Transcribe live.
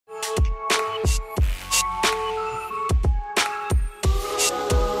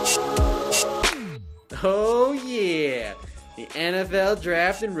NFL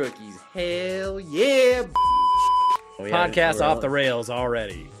draft and rookies. Hell yeah. Podcast off the rails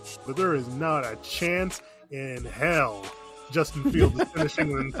already. But there is not a chance in hell Justin Fields is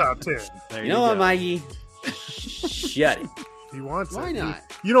finishing in the top 10. You know what, Mikey? Shut it. He wants Why it. not?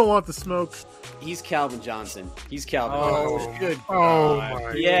 You don't want the smoke. He's Calvin Johnson. He's Calvin Oh, Johnson. good. Oh, God.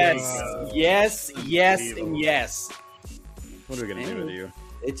 my Yes, God. yes, yes, and yes. What are we gonna do with you?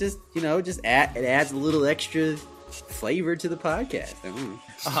 It just, it adds a little extra flavor to the podcast.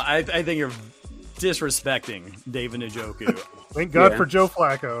 I think you're disrespecting David Njoku. Thank God Yeah. for Joe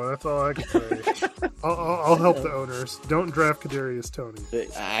Flacco. That's all I can say. I'll help the owners. Don't draft Kadarius Toney.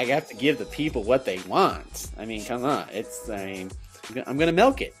 I have to give the people what they want. I mean, come on. I'm going to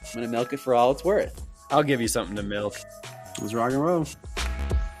milk it. I'm going to milk it for all it's worth. I'll give you something to milk. Let's rock and roll.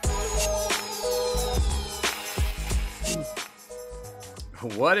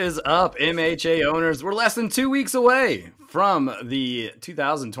 What is up, MHA owners? We're less than 2 weeks away from the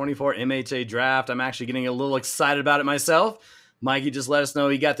 2024 MHA draft. I'm actually getting a little excited about it myself. Mikey just let us know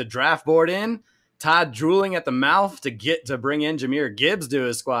he got the draft board in. Todd drooling at the mouth to bring in Jahmyr Gibbs to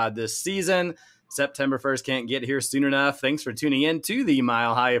his squad this season. September 1st can't get here soon enough. Thanks for tuning in to the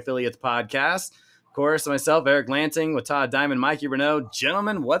Mile High Affiliates podcast. Of course, myself, Eric Lansing, with Todd Diamond, Mikey Renaud.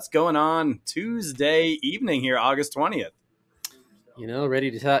 Gentlemen, what's going on Tuesday evening here, August 20th? Ready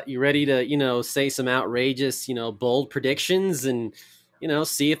to say some outrageous, bold predictions and,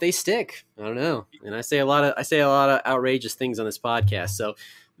 see if they stick. I don't know. And I say a lot of outrageous things on this podcast. So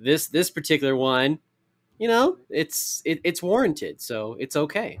this particular one, it's warranted. So it's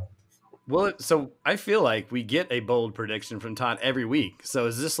okay. Well, so I feel like we get a bold prediction from Todd every week. So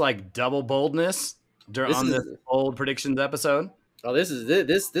is this like double boldness on this bold predictions episode? Oh,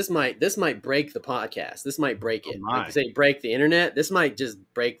 this might break the podcast. This might break it. Oh, like you say, break the internet. This might just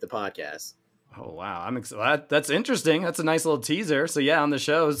break the podcast. Oh, wow. I'm excited. That's interesting. That's a nice little teaser. So yeah, on the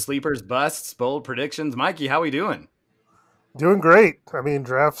show, sleepers, busts, bold predictions. Mikey, how we doing? Doing great. I mean,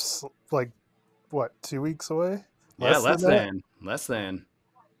 draft's like, what, 2 weeks away? Less than.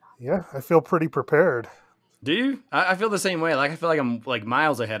 Yeah, I feel pretty prepared. Do you? I feel the same way. Like I feel like I'm like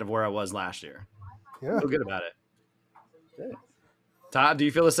miles ahead of where I was last year. Yeah. I feel good about it. Good. Todd, do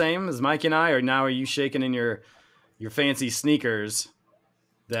you feel the same as Mikey and I, or now are you shaking in your fancy sneakers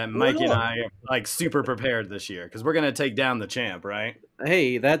that Mikey and I are like super prepared this year? Because we're gonna take down the champ, right?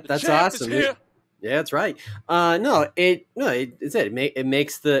 Hey, that's champ awesome. is here. Yeah, that's right. It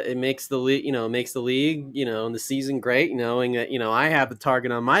makes the league, makes the league, and the season great, knowing that, I have the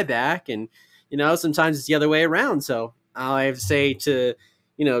target on my back, and, sometimes it's the other way around. So I have to say to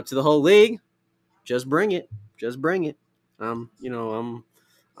the whole league, just bring it. The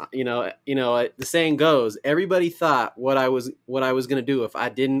saying goes, everybody thought what I was going to do if I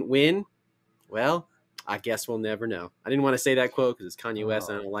didn't win. Well, I guess we'll never know. I didn't want to say that quote because it's Kanye West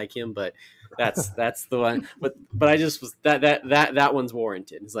and I don't like him, but that's the one. But I just was that one's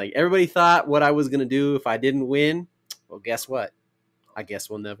warranted. It's like everybody thought what I was going to do if I didn't win. Well, guess what? I guess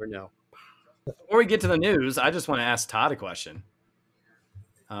we'll never know. Before we get to the news, I just want to ask Todd a question.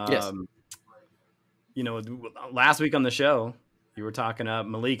 Yes. Last week on the show, you were talking up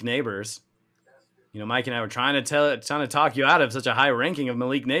Malik Neighbors. Mike and I were trying to talk you out of such a high ranking of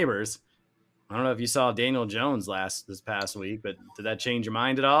Malik Neighbors. I don't know if you saw Daniel Jones this past week, but did that change your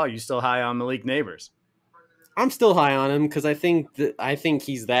mind at all? Are you still high on Malik Neighbors? I'm still high on him because I think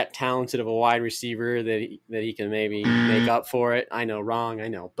he's that talented of a wide receiver that he can maybe make up for it. I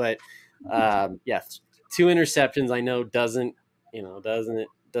know, but yes, 2 interceptions I know doesn't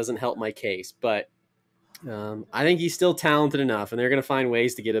help my case, but I think he's still talented enough, and they're going to find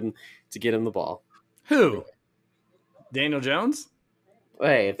ways to get him the ball. Who? Daniel Jones?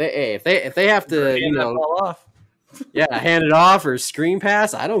 Hey, if they have to, hand that ball off. hand it off or screen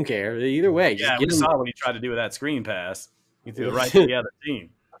pass, I don't care. Either way, Yeah, just we saw what he tried to do with that screen pass. He threw it right to the other team.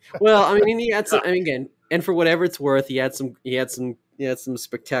 Well, I mean, he had some. Again, and for whatever it's worth, he had some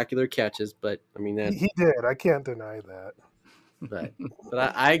spectacular catches. But I mean, He did. I can't deny that. But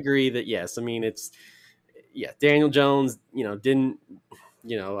I agree that yes. I mean, Daniel Jones,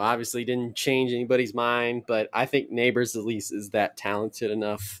 obviously didn't change anybody's mind, but I think Neighbors at least is that talented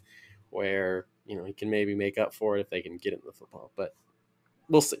enough where, he can maybe make up for it if they can get him the football, but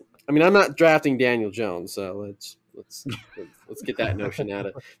we'll see. I mean, I'm not drafting Daniel Jones, so let's get that notion out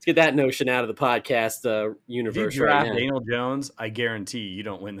of the podcast universe. If you right draft now. Daniel Jones, I guarantee you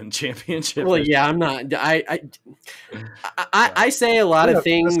don't win the championship. Well, yeah, I'm not. I say a lot of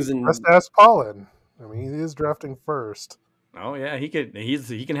things, and Let's ask Paulin. I mean, he is drafting first. Oh yeah, he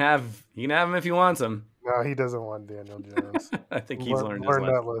can have him if he wants him. No, he doesn't want Daniel Jones. I think he's learned his lesson.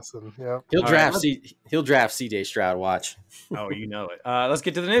 that lesson. Yep. He'll draft C.J. Stroud. Watch. Oh, you know it. Let's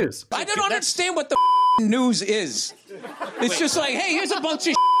get to the news. I don't understand what the news is. It's just like, hey, here's a bunch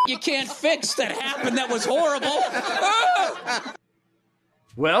of you can't fix that happened that was horrible.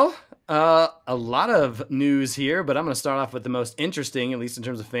 Well, a lot of news here, but I'm going to start off with the most interesting, at least in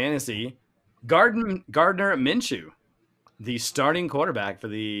terms of fantasy. Gardner Minshew, the starting quarterback for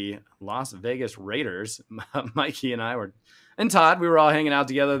the Las Vegas Raiders. Mikey and I and Todd, we were all hanging out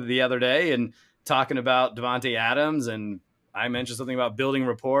together the other day and talking about Devontae Adams, and I mentioned something about building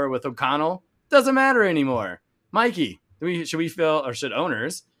rapport with O'Connell. Doesn't matter anymore. Mikey, should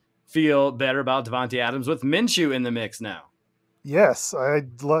owners feel better about Devontae Adams with Minshew in the mix now? Yes, I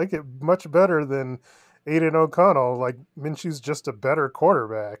like it much better than Aiden O'Connell. Like, Minshew's just a better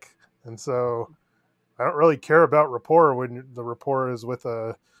quarterback. And so I don't really care about rapport when the rapport is with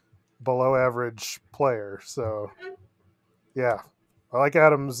a below average player. So, yeah, I like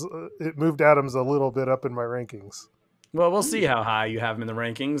Adams. It moved Adams a little bit up in my rankings. Well, we'll see how high you have him in the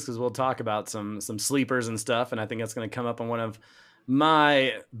rankings because we'll talk about some sleepers and stuff. And I think that's going to come up on one of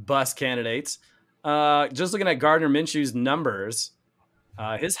my bust candidates. Just looking at Gardner Minshew's numbers,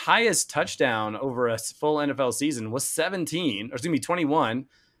 his highest touchdown over a full NFL season was 21,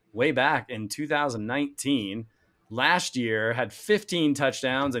 way back in 2019. Last year had 15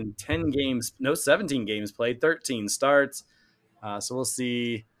 touchdowns and 17 games played, 13 starts. So we'll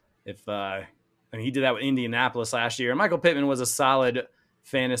see if he did that with Indianapolis last year. Michael Pittman was a solid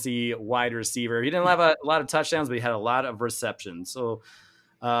fantasy wide receiver. He didn't have a lot of touchdowns, but he had a lot of receptions. So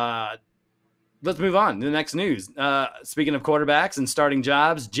let's move on to the next news. Speaking of quarterbacks and starting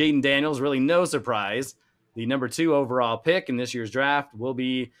jobs, Jaden Daniels, really no surprise. The number 2 overall pick in this year's draft will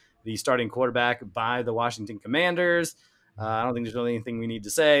be the starting quarterback by the Washington Commanders. I don't think there's really anything we need to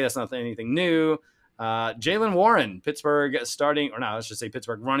say. That's not anything new. Jaylen Warren, Pittsburgh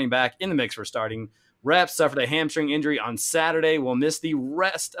running back in the mix for starting reps, suffered a hamstring injury on Saturday. Will miss the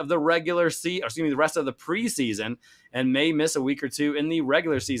rest of the the rest of the preseason and may miss a week or two in the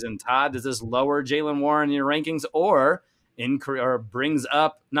regular season. Todd, does this lower Jaylen Warren in your rankings or brings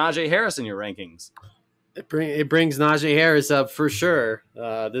up Najee Harris in your rankings? It brings Najee Harris up for sure.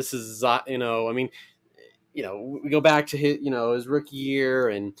 This is, we go back to his rookie year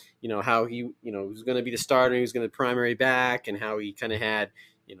and, how he, was going to be the starter, he was going to be the primary back, and how he kind of had,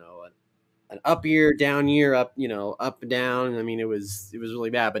 an up year, down year, up and down. I mean, it was really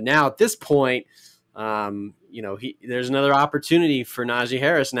bad. But now at this point, there's another opportunity for Najee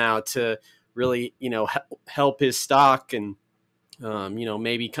Harris now to really, help his stock and,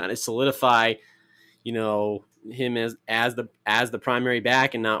 maybe kind of solidify, him as the primary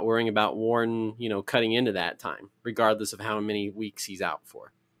back and not worrying about Warren, cutting into that time, regardless of how many weeks he's out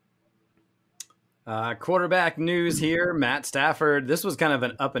for. Quarterback news here. Matt Stafford. This was kind of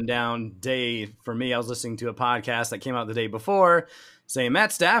an up and down day for me. I was listening to a podcast that came out the day before saying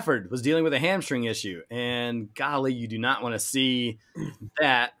Matt Stafford was dealing with a hamstring issue. And golly, you do not want to see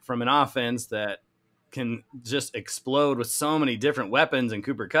that from an offense that can just explode with so many different weapons and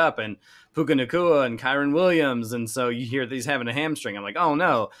Cooper Kupp and Puka Nacua and Kyron Williams. And so you hear that he's having a hamstring. I'm like, oh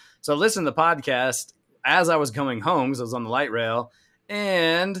no. So I listened to the podcast as I was going home because I was on the light rail,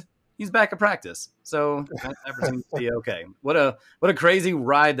 and he's back at practice. So that seems to be okay. What a crazy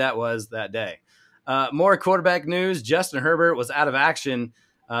ride that was that day. More quarterback news. Justin Herbert was out of action,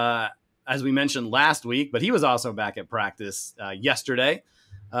 as we mentioned last week, but he was also back at practice yesterday.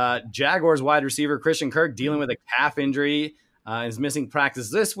 Jaguars wide receiver Christian Kirk dealing with a calf injury, is missing practice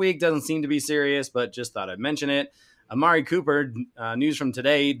this week. Doesn't seem to be serious, but just thought I'd mention it. Amari Cooper, news from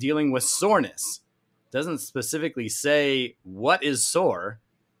today, dealing with soreness. Doesn't specifically say what is sore,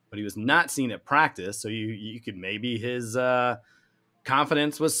 but he was not seen at practice. So you could maybe his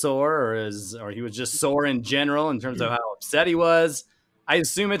confidence was sore, or he was just sore in general in terms of how upset he was. I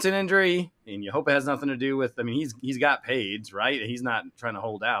assume it's an injury, and you hope it has nothing to do with. I mean, he's got paid, right? He's not trying to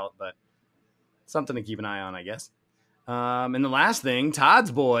hold out, but something to keep an eye on, I guess. And the last thing,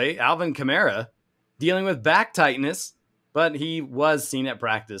 Todd's boy Alvin Kamara dealing with back tightness, but he was seen at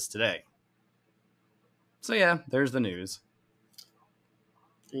practice today. So yeah, there's the news.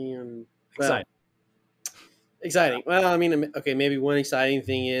 Exciting. Well, I mean, okay, maybe one exciting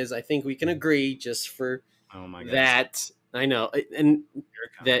thing is I think we can agree just for that. I know, and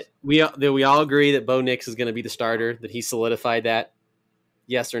that we all agree that Bo Nix is going to be the starter. That he solidified that.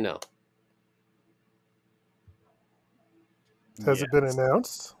 Yes or no? Has it been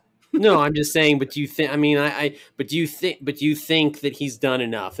announced? No, I'm just saying. But do you think? I mean, But do you think that he's done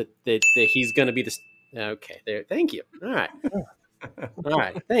enough? That he's going to be the Okay, there. Thank you. All right. All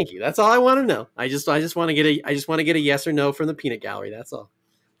right. Thank you. That's all I want to know. I just want to get a yes or no from the peanut gallery. That's all.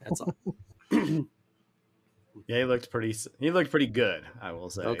 That's all. Yeah, he looked pretty good, I will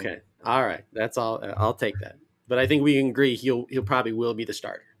say. Okay. All right. That's all. I'll take that. But I think we can agree he'll probably will be the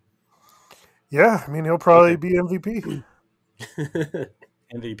starter. Yeah, I mean he'll probably be MVP.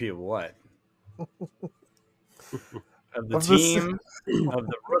 MVP of what? Of the team, of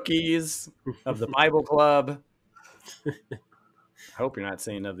the rookies, of the Bible club. I hope you're not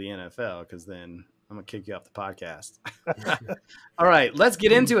saying of the NFL, because then I'm going to kick you off the podcast. All right, let's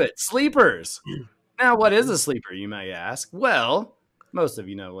get into it. Sleepers. Now, what is a sleeper, you may ask? Well, most of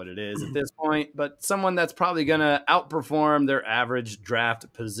you know what it is at this point, but someone that's probably going to outperform their average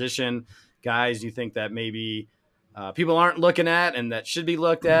draft position. Guys, you think that maybe people aren't looking at and that should be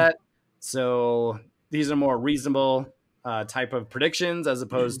looked at. So these are more reasonable type of predictions as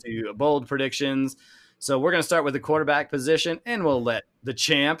opposed to bold predictions. So we're going to start with the quarterback position, and we'll let the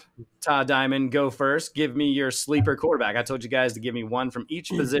champ, Todd Diamond, go first. Give me your sleeper quarterback. I told you guys to give me one from each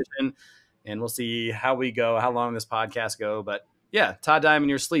position, and we'll see how we go, how long this podcast go. But yeah, Todd Diamond,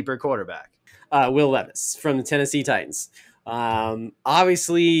 your sleeper quarterback. Will Levis from the Tennessee Titans.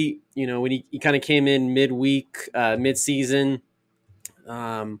 Obviously, when he kind of came in mid-season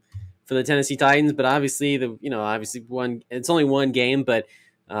for the Tennessee Titans, but obviously it's only one game, but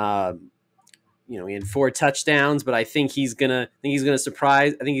he had 4 touchdowns, but I think he's gonna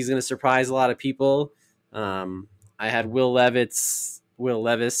surprise. I think he's gonna surprise a lot of people. I had Will Levis,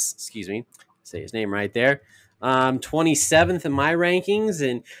 excuse me, say his name right there. 27th in my rankings,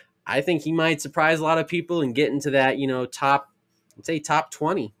 and I think he might surprise a lot of people and get into that, top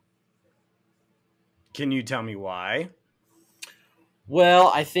 20. Can you tell me why?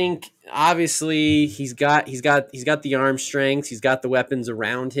 Well, I think obviously he's got the arm strength, he's got the weapons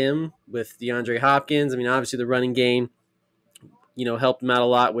around him with DeAndre Hopkins. I mean, obviously the running game, helped him out a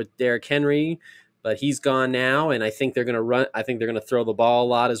lot with Derrick Henry, but he's gone now, and I think they're going to throw the ball a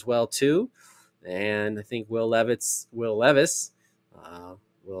lot as well too. And I think Will Levis, is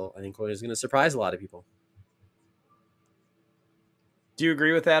going to surprise a lot of people. Do you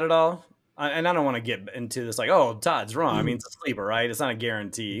agree with that at all? And I don't want to get into this like, oh, Todd's wrong. I mean, it's a sleeper, right? It's not a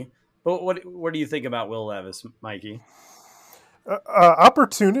guarantee. But what do you think about Will Levis, Mikey?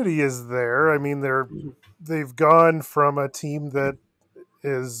 Opportunity is there. I mean, they've gone from a team that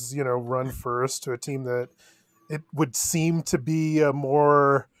is, run first to a team that it would seem to be a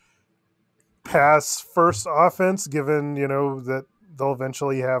more pass first offense, given, that they'll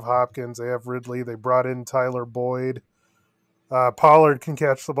eventually have Hopkins. They have Ridley. They brought in Tyler Boyd. Pollard can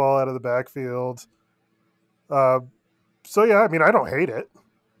catch the ball out of the backfield. So, yeah, I mean, I don't hate it.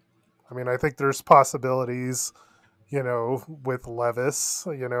 I mean, I think there's possibilities, with Levis,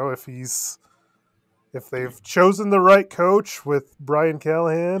 if they've chosen the right coach with Brian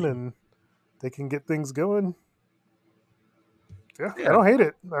Callahan and they can get things going. Yeah. I don't hate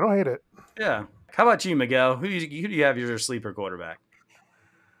it. Yeah. How about you, Miguel? Who do you have as your sleeper quarterback?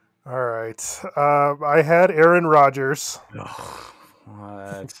 All right. I had Aaron Rodgers. Oh,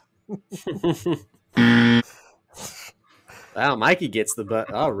 what? Wow, Mikey gets the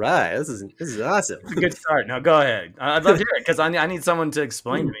butt. All right, this is awesome. It's a good start. Now go ahead. I'd love to hear it because I need someone to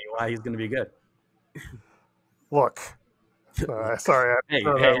explain to me why he's going to be good. Look, sorry.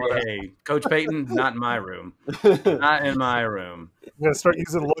 Hey, Coach Payton, not in my room. Not in my room. I'm going to start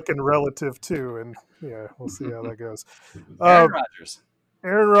using look and relative too, and yeah, we'll see how that goes. Aaron Rodgers.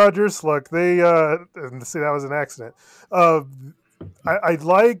 Aaron Rodgers, look, they see that was an accident. I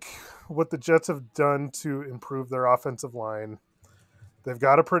like what the Jets have done to improve their offensive line. They've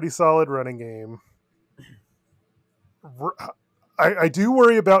got a pretty solid running game. I do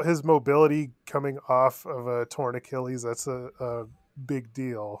worry about his mobility coming off of a torn Achilles. That's a big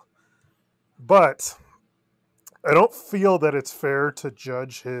deal. But I don't feel that it's fair to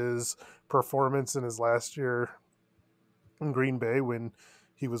judge his performance in his last year in Green Bay when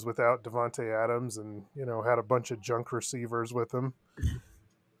he was without Devontae Adams and, had a bunch of junk receivers with him.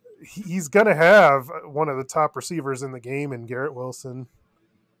 He's going to have one of the top receivers in the game in Garrett Wilson.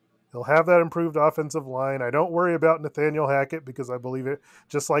 He'll have that improved offensive line. I don't worry about Nathaniel Hackett because I believe it.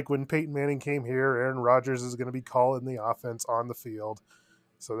 Just like when Peyton Manning came here, Aaron Rodgers is going to be calling the offense on the field.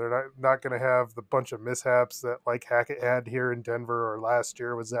 So they're not going to have the bunch of mishaps that like Hackett had here in Denver or last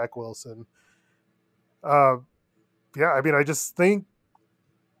year with Zach Wilson. I mean, I just think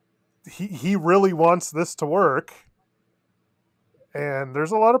he really wants this to work. And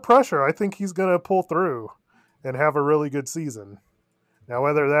there's a lot of pressure. I think he's going to pull through and have a really good season. Now,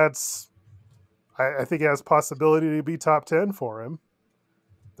 whether that's, I think it has possibility to be top 10 for him.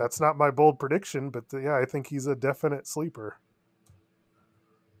 that's not my bold prediction, but yeah, I think he's a definite sleeper.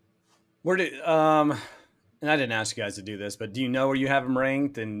 Where did and I didn't ask you guys to do this, but do you know where you have him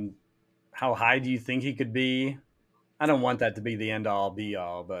ranked and how high do you think he could be? I don't want that to be the end all be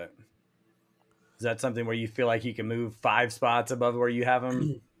all, but is that something where you feel like he can move 5 spots above where you have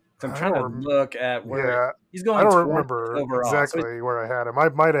him? I'm trying to look at where he's going. I don't remember overall. exactly where I had him. I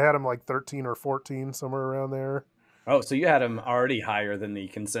might have had him like 13 or 14, somewhere around there. Oh, so you had him already higher than the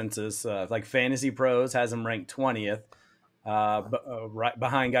consensus. Like Fantasy Pros has him ranked 20th, right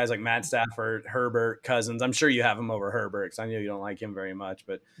behind guys like Matt Stafford, Herbert, Cousins. I'm sure you have him over Herbert because I know you don't like him very much.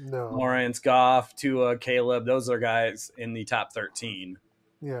 But no. Lawrence, Goff, Tua, Caleb, those are guys in the top 13.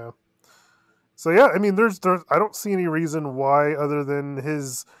 Yeah. So yeah, I mean, there's I don't see any reason why other than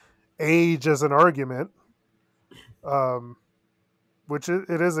his age as an argument, which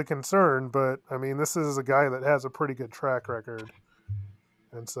it is a concern. But I mean, this is a guy that has a pretty good track record,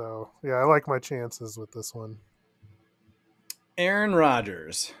 and so yeah, I like my chances with this one. Aaron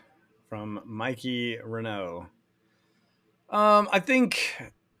Rodgers from Mikey Renault. I think,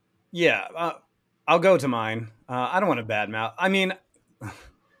 yeah, I'll go to mine. I don't want to badmouth. I mean,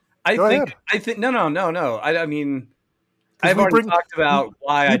 I think, no. I mean, I've already talked about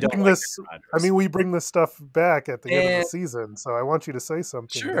why I don't like this. I mean, we bring this stuff back at the end of the season, so I want you to say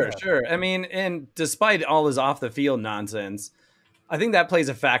something. Sure. I mean, and despite all his off the field nonsense, I think that plays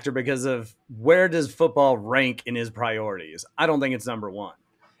a factor because of where does football rank in his priorities? I don't think it's number one.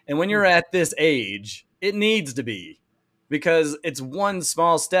 And when you're at this age, it needs to be, because it's one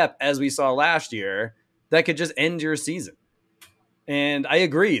small step, as we saw last year, that could just end your season. And I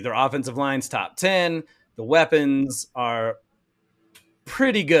agree, their offensive line's top 10. The weapons are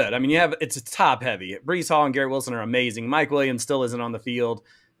pretty good. I mean, it's top heavy. Breece Hall and Garrett Wilson are amazing. Mike Williams still isn't on the field.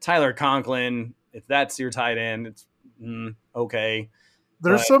 Tyler Conklin, if that's your tight end, it's okay.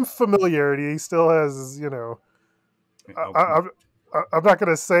 There's some familiarity. He still has, I'm not going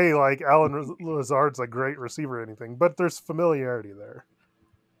to say like Alan Lazard's a great receiver or anything, but there's familiarity there.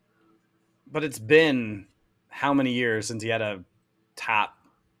 But it's been how many years since he had a top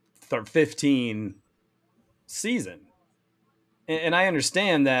 15 season? And I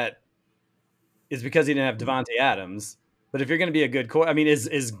understand that it's because he didn't have Devontae Adams. But if you're going to be a good I mean,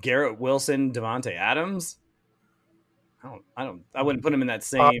 is Garrett Wilson Devontae Adams? I wouldn't put him in that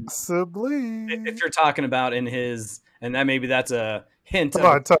same. Possibly. If you're talking about in his, and that maybe that's a hint. Come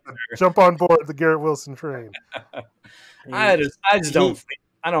on, jump on board the Garrett Wilson train. I just don't.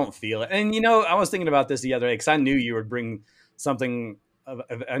 I don't feel it. And I was thinking about this the other day because I knew you would bring something.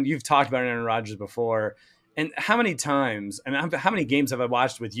 And you've talked about Aaron Rodgers before. And how many times? And how many games have I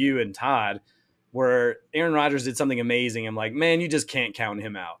watched with you and Todd where Aaron Rodgers did something amazing? I'm like, man, you just can't count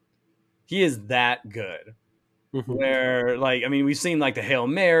him out. He is that good. Mm-hmm. Where, like, I mean, we've seen like the Hail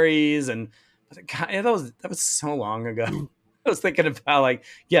Marys, and God, that was so long ago. I was thinking about like,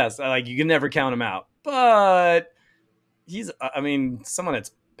 yes, like you can never count him out, but he's, I mean, someone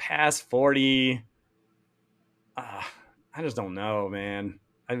that's past 40. I just don't know, man.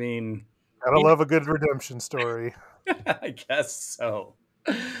 I mean, gotta love a good redemption story. I guess so.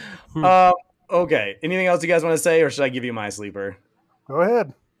 Okay. Anything else you guys want to say, or should I give you my sleeper? Go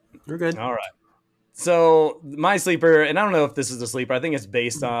ahead. We're good. All right. So my sleeper, and I don't know if this is a sleeper. I think it's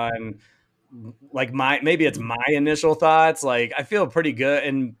based on like maybe it's my initial thoughts. Like I feel pretty good.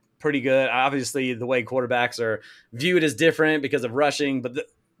 Obviously, the way quarterbacks are viewed is different because of rushing. But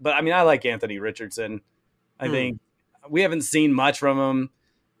I mean, I like Anthony Richardson. I think we haven't seen much from him,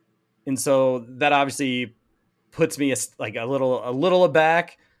 and so that obviously puts me a little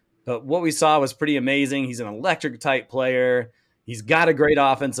aback. But what we saw was pretty amazing. He's an electric type player. He's got a great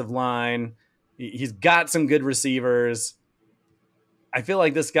offensive line. He's got some good receivers. I feel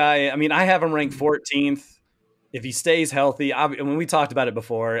like this guy, I mean, I have him ranked 14th. If he stays healthy, when we talked about it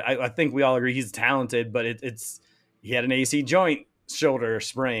before, I think we all agree he's talented, but he had an AC joint shoulder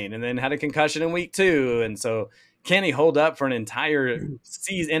sprain and then had a concussion in week 2. And so can he hold up for an entire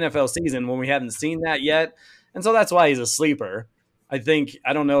NFL season when we haven't seen that yet? And so that's why he's a sleeper. I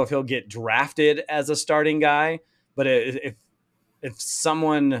don't know if he'll get drafted as a starting guy, but if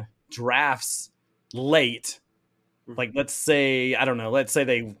someone drafts late, like let's say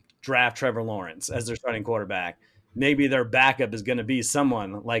they draft Trevor Lawrence as their starting quarterback, maybe their backup is going to be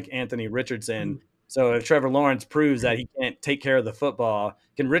someone like Anthony Richardson. So if Trevor Lawrence proves that he can't take care of the football,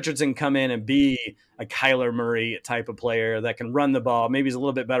 can Richardson come in and be a Kyler Murray type of player that can run the ball? Maybe he's a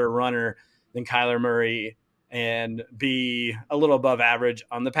little bit better runner than Kyler Murray and be a little above average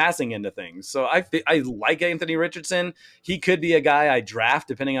on the passing end of things. So I like Anthony Richardson. He could be a guy I draft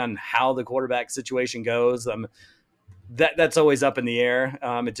depending on how the quarterback situation goes. that's always up in the air.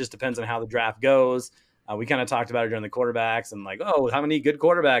 It just depends on how the draft goes. We kind of talked about it during the quarterbacks and like, oh, how many good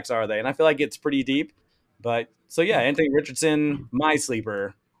quarterbacks are they? And I feel like it's pretty deep. But so yeah, Anthony Richardson, my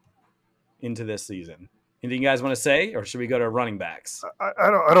sleeper into this season. Anything you guys want to say, or should we go to running backs?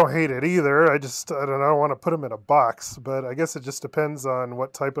 I don't hate it either. I don't want to put him in a box, but I guess it just depends on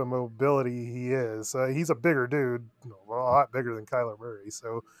what type of mobility he is. He's a bigger dude, well, a lot bigger than Kyler Murray.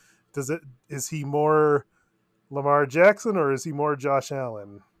 So is he more Lamar Jackson or is he more Josh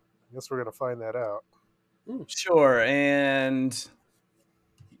Allen? I guess we're gonna find that out. Sure. And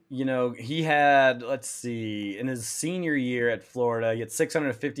he had, let's see, in his senior year at Florida, he had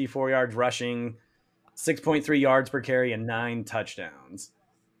 654 yards rushing, 6.3 yards per carry, and 9 touchdowns.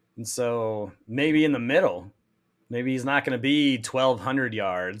 And so maybe in the middle, maybe he's not going to be 1,200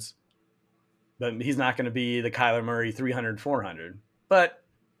 yards, but he's not going to be the Kyler Murray 300, 400. But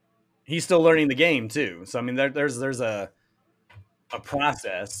he's still learning the game too. So, I mean, there's a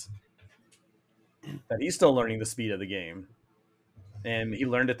process that he's still learning the speed of the game. And he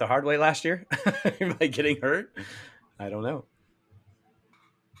learned it the hard way last year by getting hurt. I don't know.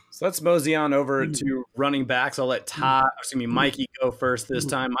 So let's mosey on over to running backs. I'll let Mikey go first this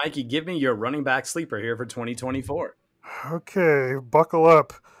time. Mikey, give me your running back sleeper here for 2024. Okay, buckle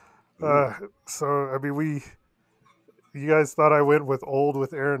up. So, I mean, you guys thought I went with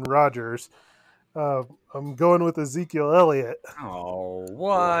Aaron Rodgers. I'm going with Ezekiel Elliott. Oh,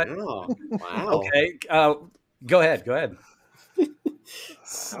 what? Wow. Okay, go ahead.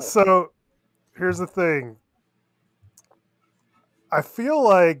 So, here's the thing. I feel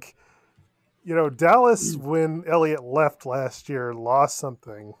like, Dallas, when Elliott left last year, lost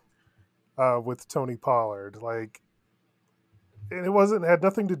something with Tony Pollard. And it had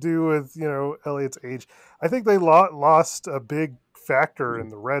nothing to do with, Elliott's age. I think they lost a big factor in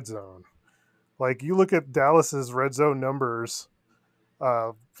the red zone. Like, you look at Dallas's red zone numbers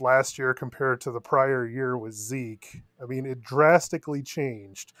last year compared to the prior year with Zeke. I mean, it drastically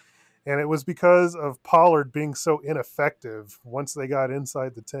changed. And it was because of Pollard being so ineffective once they got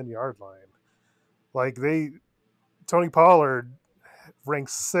inside the 10-yard line. Tony Pollard ranked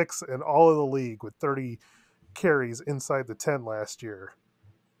 6th in all of the league with 30 carries inside the 10 last year.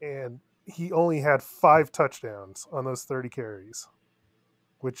 And he only had 5 touchdowns on those 30 carries,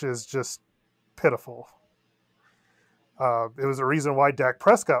 which is just pitiful. It was a reason why Dak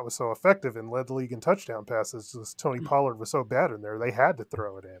Prescott was so effective and led the league in touchdown passes. Because Tony Pollard was so bad in there, they had to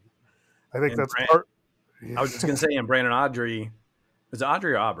throw it in. I think that's part. I was just going to say, and Brandon Audrey, is it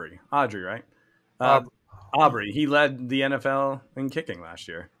Audrey or Aubrey? Audrey, right? Aubrey. He led the NFL in kicking last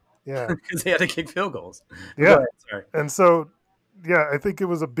year. Yeah, because he had to kick field goals. Yeah, sorry. And so, I think it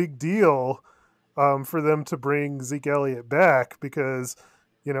was a big deal for them to bring Zeke Elliott back because,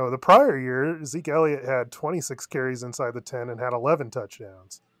 the prior year Zeke Elliott had 26 carries inside the 10 and had 11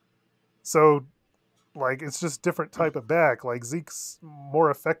 touchdowns. So, it's just different type of back. Zeke's more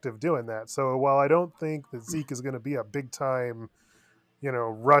effective doing that. So while I don't think that Zeke is going to be a big time,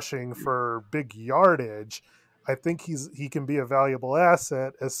 rushing for big yardage, I think he can be a valuable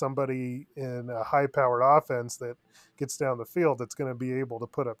asset as somebody in a high powered offense that gets down the field that's going to be able to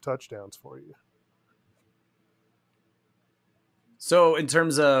put up touchdowns for you. So in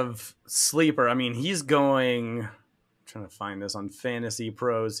terms of sleeper, I mean, he's going. Trying to find this on Fantasy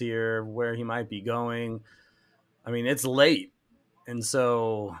Pros here where he might be going. I mean, it's late, and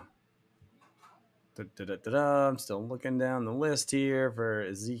so I'm still looking down the list here for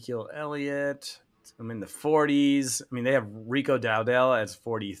Ezekiel Elliott. I'm in the 40s. I mean, they have Rico Dowdell at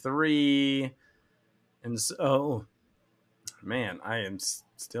 43, and so man, I am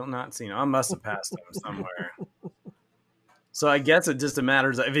still not seeing him. I must have passed him somewhere. So I guess it just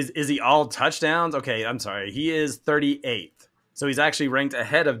matters. Is he all touchdowns? Okay, I'm sorry. He is 38th. So he's actually ranked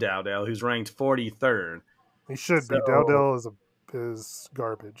ahead of Dowdell, who's ranked 43rd. He should be. Dowdell is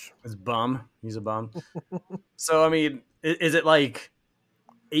garbage. He's a bum. So, I mean, is it like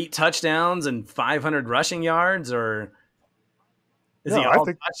 8 touchdowns and 500 rushing yards? Or is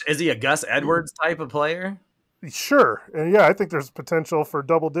he a Gus Edwards type of player? Sure. And I think there's potential for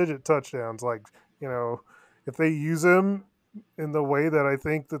double-digit touchdowns. If they use him in the way that I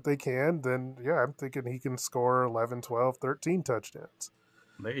think that they can, then I'm thinking he can score 11, 12, 13 touchdowns.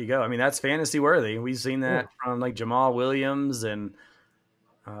 There you go. I mean, that's fantasy worthy. We've seen that from Jamal Williams and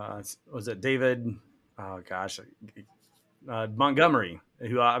was it David? Oh gosh, Montgomery.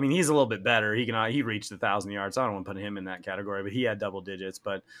 Who I mean, he's a little bit better. He reached 1,000 yards. So I don't want to put him in that category, but he had double digits.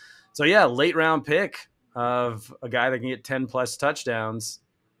 But so late round pick of a guy that can get 10 plus touchdowns.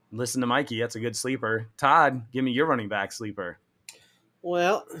 Listen to Mikey. That's a good sleeper. Todd, give me your running back sleeper.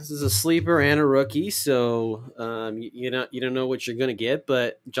 Well, this is a sleeper and a rookie, so you don't know what you're going to get.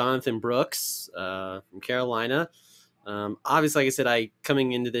 But Jonathan Brooks from Carolina, obviously, like I said, I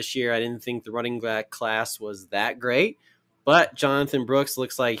coming into this year, I didn't think the running back class was that great, but Jonathan Brooks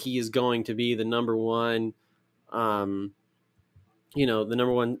looks like he is going to be the number one. Um, the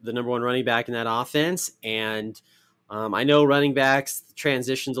number one running back in that offense. And I know running backs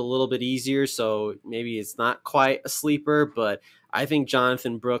transitions a little bit easier, so maybe it's not quite a sleeper, but I think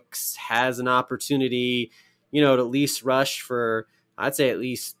Jonathan Brooks has an opportunity, to at least rush for, I'd say, at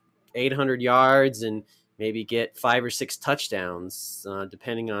least 800 yards and maybe get 5 or 6 touchdowns,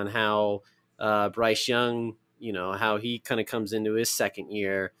 depending on how Bryce Young, how he kind of comes into his second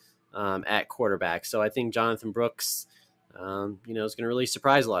year at quarterback. So I think Jonathan Brooks is going to really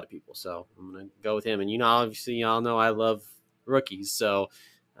surprise a lot of people. So I'm going to go with him. And, obviously, y'all know I love rookies. So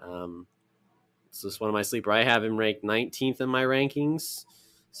it's just one of my sleeper. I have him ranked 19th in my rankings.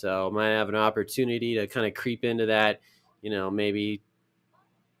 So I might have an opportunity to kind of creep into that, maybe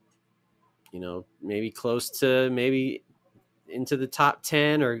close to maybe into the top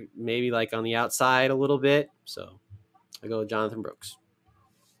 10 or maybe like on the outside a little bit. So I go with Jonathan Brooks.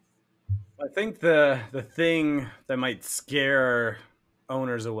 I think the thing that might scare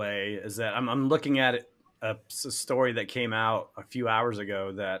owners away is that I'm looking at a story that came out a few hours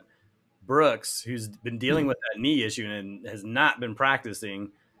ago that Brooks, who's been dealing with that knee issue and has not been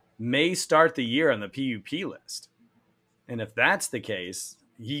practicing, may start the year on the PUP list. And if that's the case,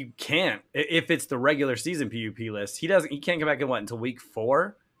 he can't. If it's the regular season PUP list, he can't come back in until week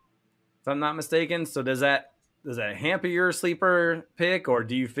 4, if I'm not mistaken. So does that hamper your sleeper pick, or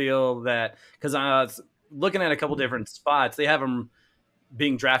do you feel that because looking at a couple different spots, they have him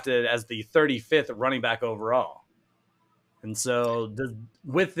being drafted as the 35th running back overall, and so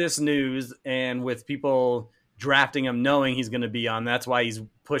with this news and with people drafting him knowing he's going to be on, that's why he's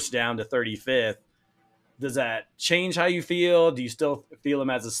pushed down to 35th. Does that change how you feel? Do you still feel him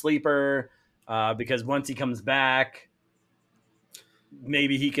as a sleeper? Because once he comes back,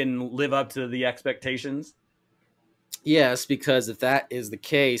 maybe he can live up to the expectations. Yes, because if that is the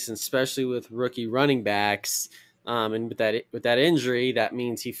case, and especially with rookie running backs, and with that injury, that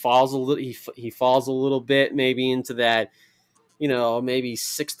means he falls a little. He falls a little bit, maybe into that, maybe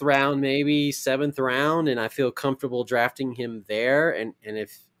 6th round, maybe 7th round, and I feel comfortable drafting him there. And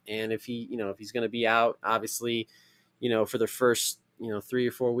if he, if he's going to be out, obviously, for the first 3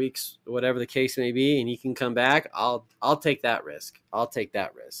 or 4 weeks, whatever the case may be, and he can come back, I'll take that risk.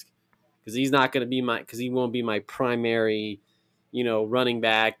 Because he's not going to be because he won't be my primary, running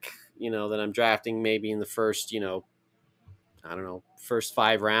back, that I'm drafting maybe in the first, I don't know, first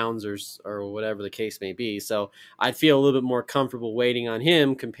 5 rounds or whatever the case may be. So I'd feel a little bit more comfortable waiting on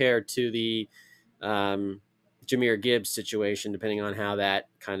him compared to the Jahmyr Gibbs situation, depending on how that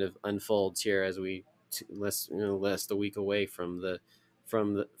kind of unfolds here as we less a week away from the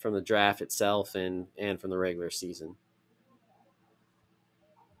draft itself and from the regular season.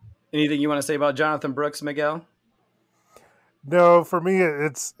 Anything you want to say about Jonathan Brooks, Miguel? No, for me,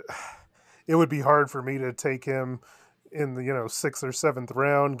 it would be hard for me to take him in the 6th or 7th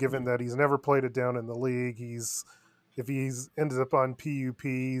round, given that he's never played it down in the league. If he's ended up on PUP,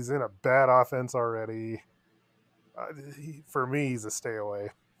 he's in a bad offense already. For me, he's a stay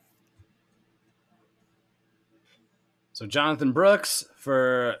away. So Jonathan Brooks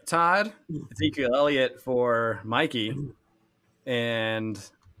for Todd, Ezekiel Elliott for Mikey, and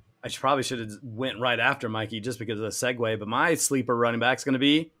I probably should have went right after Mikey just because of the segue, but my sleeper running back is going to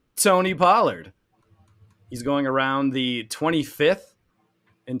be Tony Pollard. He's going around the 25th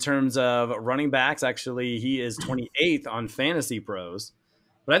in terms of running backs. Actually, he is 28th on Fantasy Pros,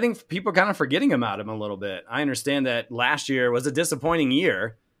 but I think people are kind of forgetting about him a little bit. I understand that last year was a disappointing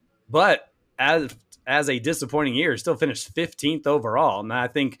year, but as a disappointing year, still finished 15th overall. And I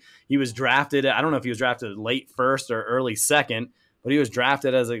think he was drafted, I don't know if he was drafted late first or early second, but he was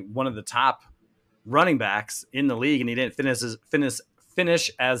drafted as one of the top running backs in the league, and he didn't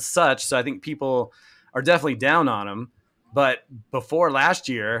finish as such. So I think people are definitely down on him. But before last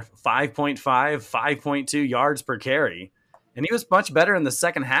year, 5.5, 5.2 yards per carry. And he was much better in the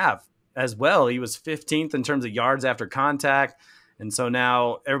second half as well. He was 15th in terms of yards after contact. And so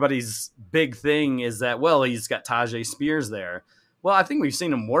now everybody's big thing is that, well, he's got Tajay Spears there. Well, I think we've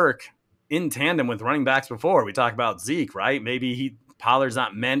seen him work in tandem with running backs before. We talk about Zeke, right? Maybe Pollard's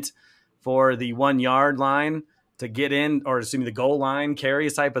not meant for the 1 yard line to get in, or assuming the goal line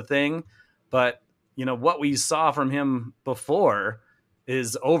carries type of thing. But what we saw from him before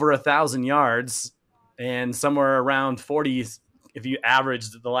is over 1,000 yards and somewhere around 40. If you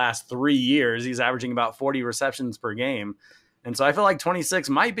averaged the last 3 years, he's averaging about 40 receptions per game. And so I feel like 26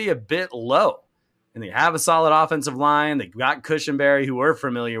 might be a bit low. And they have a solid offensive line. They got Cushenberry, who we're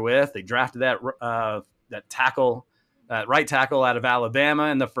familiar with. They drafted that right tackle out of Alabama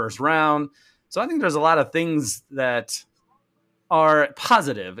in the first round. So I think there's a lot of things that are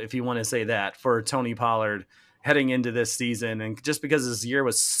positive, if you want to say that, for Tony Pollard heading into this season. And just because this year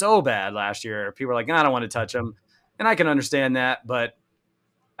was so bad last year, people are like, I don't want to touch him. And I can understand that, but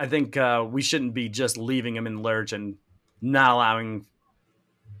I think we shouldn't be just leaving him in lurch and not allowing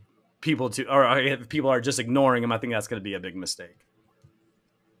people to, or if people are just ignoring him. I think that's going to be a big mistake.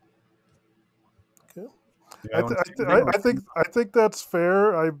 Okay. I think that's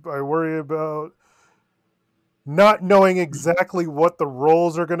fair. I worry about not knowing exactly what the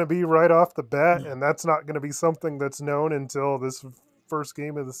roles are going to be right off the bat, and that's not going to be something that's known until this first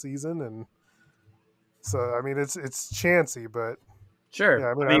game of the season. And so, I mean, it's chancy, but sure.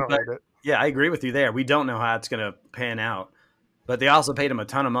 Yeah, I don't hate it. Yeah, I agree with you there. We don't know how it's going to pan out, but they also paid him a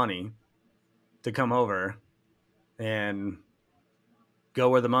ton of money to come over and go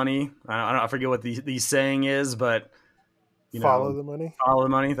where the money. I forget what the saying is, but follow the money. Follow the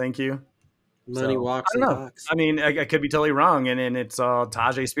money. Thank you. Money walks and talks. I mean, I could be totally wrong, and it's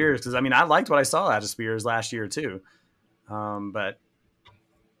Tajay Spears, because I mean, I liked what I saw out of Spears last year too. But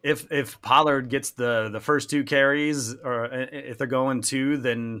if Pollard gets the first 2 carries, or if they're going 2,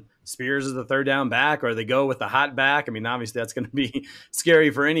 then Spears is the third down back, or they go with the hot back. I mean, obviously that's going to be scary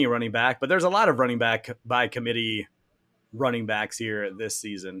for any running back, but there's a lot of running back by committee running backs here this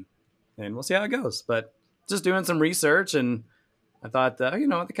season, and we'll see how it goes. But just doing some research, and I thought, that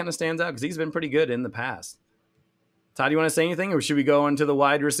kind of stands out because he's been pretty good in the past. Todd, do you want to say anything, or should we go into the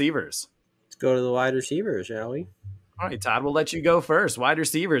wide receivers? Let's go to the wide receivers, shall we? All right, Todd, we'll let you go first. Wide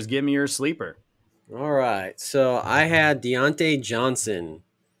receivers, give me your sleeper. All right. So I had Deontay Johnson,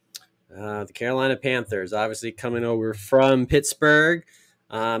 the Carolina Panthers, obviously coming over from Pittsburgh.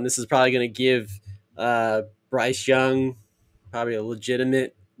 This is probably going to give Bryce Young probably a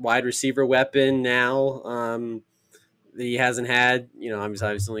legitimate wide receiver weapon now that he hasn't had. He's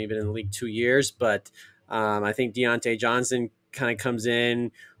obviously only been in the league 2 years, but I think Deontay Johnson kind of comes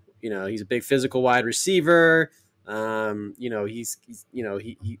in. He's a big physical wide receiver. He's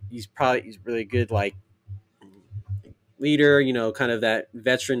really good, like, leader, kind of that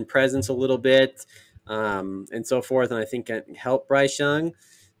veteran presence a little bit, and so forth. And I think can help Bryce Young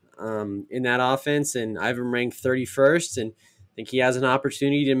in that offense. And I have him ranked 31st, and I think he has an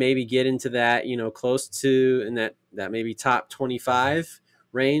opportunity to maybe get into that, close to in that maybe top 25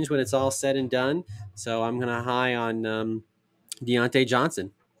 range when it's all said and done. So I'm going to high on Deontay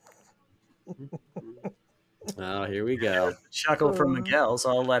Johnson. Oh, here we go. Chuckle from Miguel, so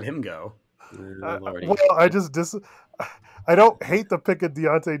I'll let him go. Well, I don't hate the pick of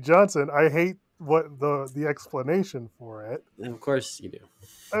Deontay Johnson. I hate what the explanation for it. And of course you do.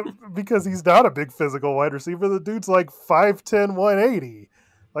 Because he's not a big physical wide receiver. The dude's like 5'10", 180.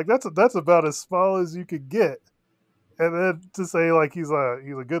 Like that's about as small as you could get. And then to say like he's a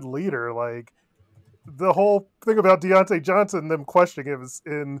good leader, like the whole thing about Deontay Johnson, them questioning him is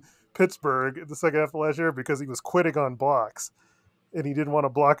in Pittsburgh in the second half of last year because he was quitting on blocks and he didn't want to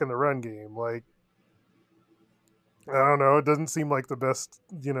block in the run game. Like, I don't know. It doesn't seem like the best,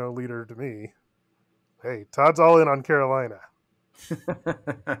 leader to me. Hey, Todd's all in on Carolina.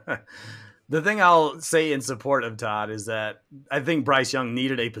 The thing I'll say in support of Todd is that I think Bryce Young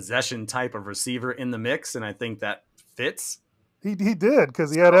needed a possession type of receiver in the mix, and I think that fits. He did,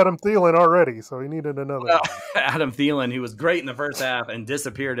 because he had Adam Thielen already, so he needed another. Well, Adam Thielen, who was great in the first half and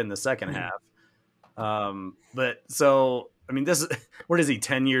disappeared in the second half. But so, I mean, what is he,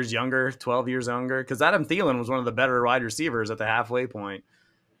 10 years younger, 12 years younger? Because Adam Thielen was one of the better wide receivers at the halfway point.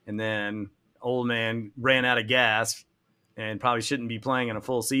 And then old man ran out of gas and probably shouldn't be playing in a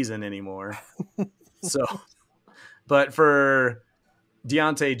full season anymore. But for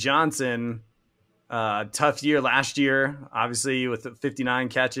Deontay Johnson, tough year last year, obviously with 59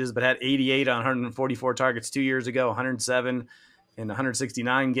 catches, but had 88 on 144 targets 2 years ago, 107 in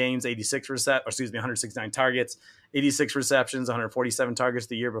 169 games, 169 targets, 86 receptions, 147 targets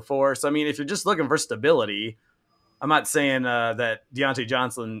the year before. So, I mean, if you're just looking for stability, I'm not saying that Deontay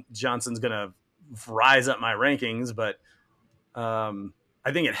Johnson's going to rise up my rankings, but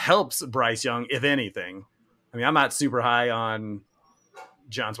I think it helps Bryce Young, if anything. I mean, I'm not super high on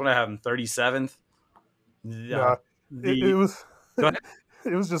Johnson. What I have him 37th. Yeah, it was. Go ahead.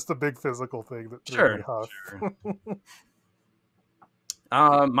 It was just the big physical thing that threw me off.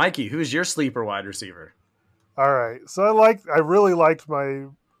 Sure. Mikey, who's your sleeper wide receiver? All right, so I really liked my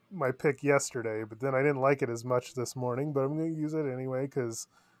pick yesterday, but then I didn't like it as much this morning. But I'm going to use it anyway because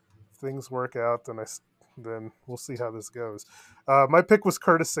if things work out, then then we'll see how this goes. My pick was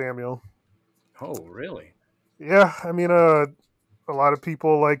Curtis Samuel. Oh, really? Yeah, I mean, a lot of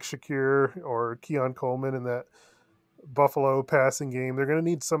people like Shakir or Keon Coleman in that Buffalo passing game. They're going to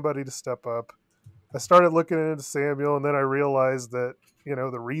need somebody to step up. I started looking into Samuel, and then I realized that,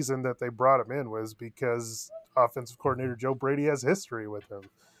 the reason that they brought him in was because offensive coordinator Joe Brady has history with him.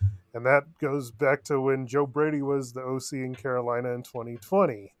 And that goes back to when Joe Brady was the OC in Carolina in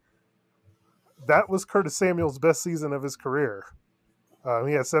 2020. That was Curtis Samuel's best season of his career.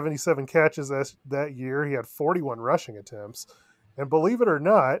 He had 77 catches that year. He had 41 rushing attempts. And believe it or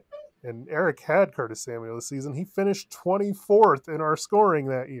not, and Eric had Curtis Samuel this season, he finished 24th in our scoring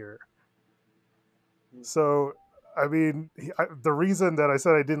that year. So, I mean, the reason that I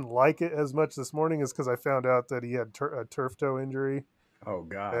said I didn't like it as much this morning is because I found out that he had a turf toe injury. Oh,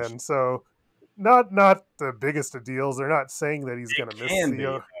 gosh. And so, not the biggest of deals. They're not saying that he's going to miss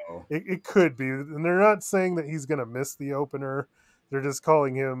the. It could be, and they're not saying that he's going to miss the opener. They're just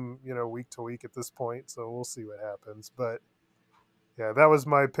calling him, week to week at this point. So we'll see what happens. But yeah, that was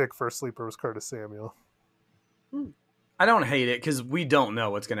my pick for a sleeper, was Curtis Samuel. I don't hate it because we don't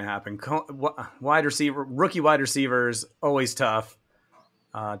know what's going to happen. Rookie wide receivers, always tough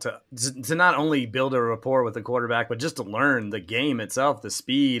to not only build a rapport with the quarterback, but just to learn the game itself, the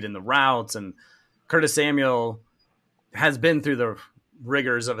speed and the routes. And Curtis Samuel has been through the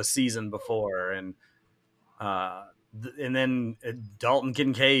rigors of a season before. And then Dalton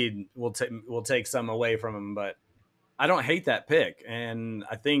Kincaid will take some away from him, but I don't hate that pick. And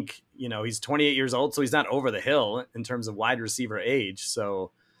I think, he's 28 years old, so he's not over the hill in terms of wide receiver age.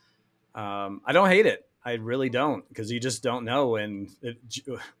 So I don't hate it. I really don't, because you just don't know. And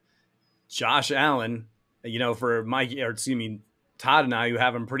Josh Allen, for Todd and I, who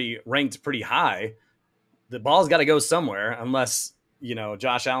have him ranked pretty high, the ball's got to go somewhere unless,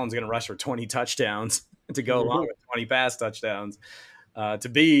 Josh Allen's going to rush for 20 touchdowns to go along with 20 pass touchdowns. To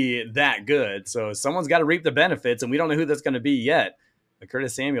be that good. So someone's got to reap the benefits, and we don't know who that's going to be yet. But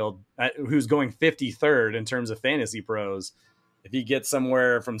Curtis Samuel, who's going 53rd in terms of fantasy pros, if he gets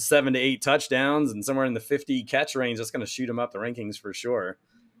somewhere from 7 to 8 touchdowns and somewhere in the 50 catch range, that's going to shoot him up the rankings for sure.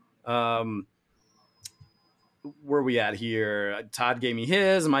 Where are we at here? Todd gave me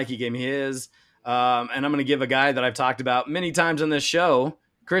his, Mikey gave me his. And I'm going to give a guy that I've talked about many times on this show,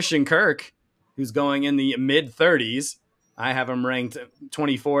 Christian Kirk, who's going in the mid-30s. I have him ranked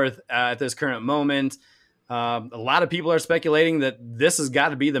 24th at this current moment. A lot of people are speculating that this has got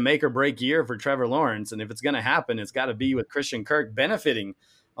to be the make or break year for Trevor Lawrence. And if it's going to happen, it's got to be with Christian Kirk benefiting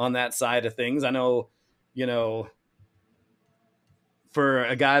on that side of things. I know, for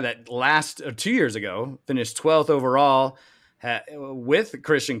a guy that 2 years ago finished 12th overall with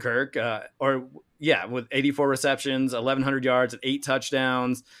Christian Kirk, with 84 receptions, 1,100 yards, 8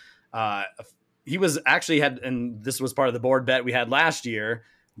 touchdowns. He was actually and this was part of the board bet we had last year,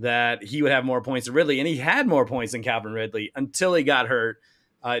 that he would have more points than Ridley, and he had more points than Calvin Ridley until he got hurt.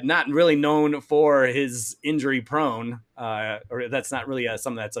 Not really known for his injury prone, or that's not really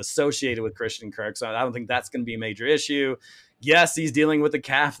something that's associated with Christian Kirk. So I don't think that's going to be a major issue. Yes, he's dealing with the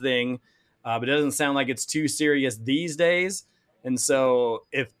calf thing, but it doesn't sound like it's too serious these days. And so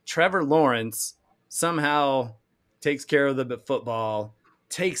if Trevor Lawrence somehow takes care of the football,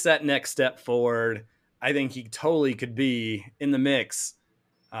 takes that next step forward, I think he totally could be in the mix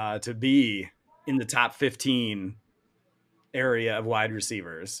to be in the top 15 area of wide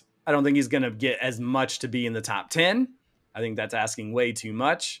receivers. I don't think he's going to get as much to be in the top 10. I think that's asking way too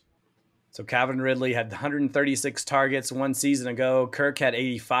much. So Calvin Ridley had 136 targets one season ago. Kirk had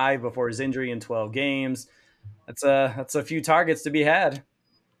 85 before his injury in 12 games. That's a few targets to be had.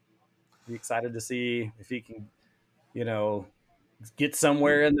 Be excited to see if he can, get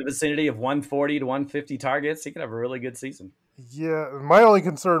somewhere in the vicinity of 140 to 150 targets. He could have a really good season. Yeah, my only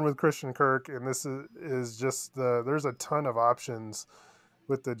concern with Christian Kirk, and this is just there's a ton of options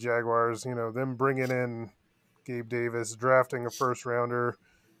with the Jaguars. Them bringing in Gabe Davis, drafting a first rounder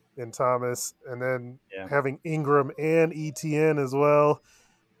in Thomas, and then having Ingram and ETN as well.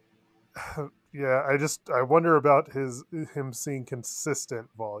 Yeah, I wonder about him seeing consistent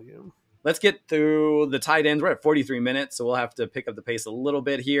volume. Let's get through the tight ends. We're at 43 minutes, so we'll have to pick up the pace a little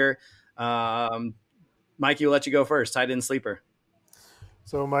bit here. Mikey, we'll let you go first. Tight end sleeper.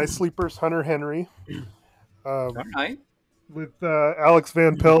 So my sleeper's Hunter Henry. All right. With Alex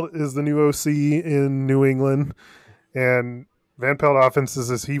Van Pelt is the new OC in New England, and Van Pelt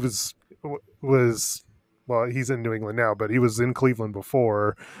offenses as he was well, he's in New England now, but he was in Cleveland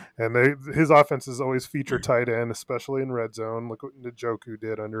before, and his offenses always feature tight end, especially in red zone. Look what Njoku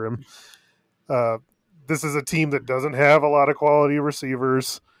did under him. This is a team that doesn't have a lot of quality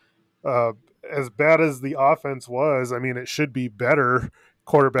receivers. as bad as the offense was, I mean, it should be better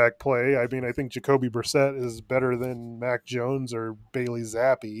quarterback play. I mean, I think Jacoby Brissett is better than Mac Jones or Bailey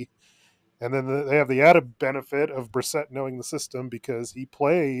Zappi. And then they have the added benefit of Brissett knowing the system because he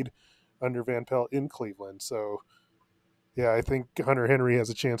played under Van Pelt in Cleveland. So, yeah, I think Hunter Henry has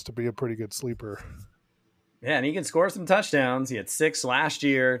a chance to be a pretty good sleeper. Yeah, and he can score some touchdowns. He had 6 last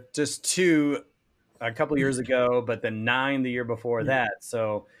year, just 2 a couple years ago, but then 9 the year before that.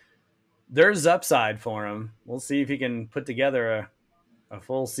 So there's upside for him. We'll see if he can put together a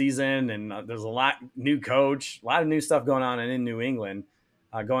full season. And there's a lot new coach, a lot of new stuff going on in New England,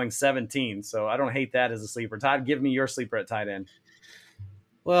 going 17. So I don't hate that as a sleeper. Todd, give me your sleeper at tight end.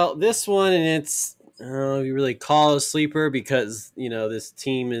 Well, this one, and it's you really call it a sleeper because, this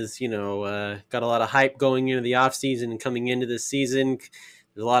team is, got a lot of hype going into the offseason and coming into this season.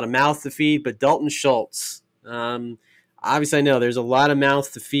 There's a lot of mouth to feed, but Dalton Schultz, obviously I know there's a lot of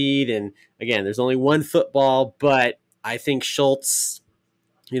mouth to feed, and again, there's only one football, but I think Schultz,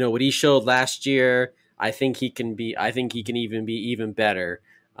 what he showed last year, I think he can even be even better,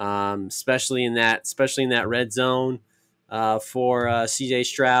 especially in that red zone for CJ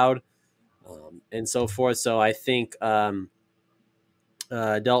Stroud and so forth. So I think Dalton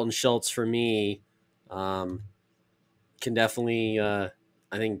Schultz for me can definitely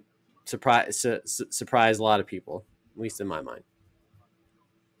I think surprise a lot of people, at least in my mind.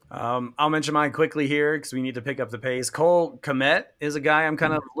 I'll mention mine quickly here because we need to pick up the pace. Cole Kmet is a guy I'm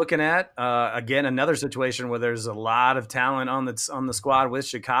kind of looking at. Again, another situation where there's a lot of talent on the squad with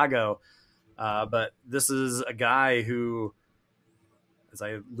Chicago, but this is a guy who, as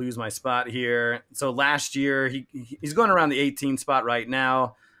I lose my spot here. So last year he's going around the 18 spot right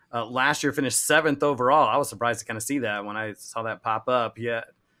now. Last year finished 7th overall. I was surprised to kind of see that when I saw that pop up. Yeah.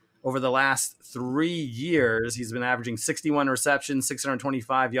 Over the last 3 years, he's been averaging 61 receptions,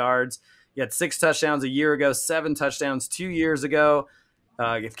 625 yards. He had 6 touchdowns a year ago, 7 touchdowns 2 years ago.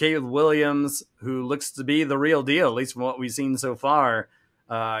 If Caleb Williams, who looks to be the real deal, at least from what we've seen so far,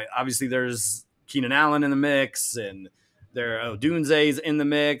 obviously there's Keenan Allen in the mix, and there are Odunze's in the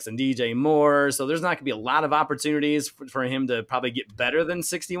mix, and DJ Moore. So there's not going to be a lot of opportunities for him to probably get better than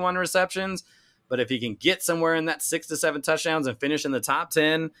 61 receptions. But if he can get somewhere in that 6 to 7 touchdowns and finish in the top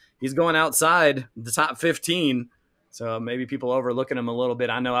 10, he's going outside the top 15. So maybe people overlooking him a little bit.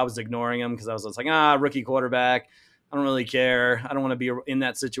 I know I was ignoring him because I was like, rookie quarterback. I don't really care. I don't want to be in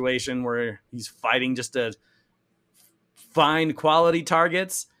that situation where he's fighting just to find quality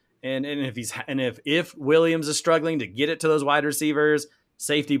targets. And if Williams is struggling to get it to those wide receivers,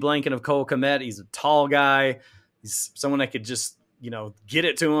 safety blanket of Cole Kmet, he's a tall guy. He's someone that could just, get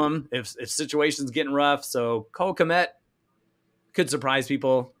it to him if situation's getting rough. So Cole Kmet could surprise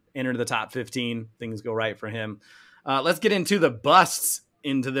people, enter the top 15. Things go right for him. Let's get into the busts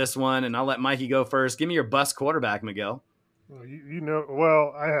into this one, and I'll let Mikey go first. Give me your bust quarterback, Miguel.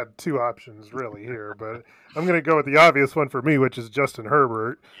 Well, I had 2 options really here, but I'm going to go with the obvious one for me, which is Justin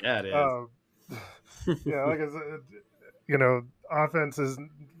Herbert. Yeah, it is. Yeah, like I said, offense is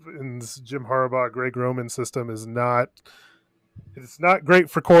in this Jim Harbaugh, Greg Roman system is not. It's not great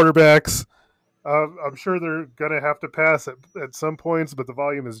for quarterbacks. I'm sure they're going to have to pass at some points, but the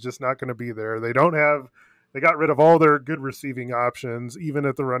volume is just not going to be there. They got rid of all their good receiving options, even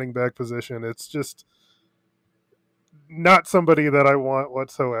at the running back position. It's just not somebody that I want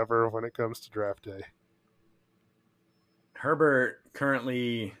whatsoever when it comes to draft day. Herbert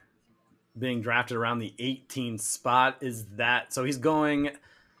currently being drafted around the 18th spot. So he's going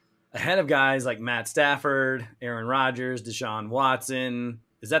ahead of guys like Matt Stafford, Aaron Rodgers, Deshaun Watson.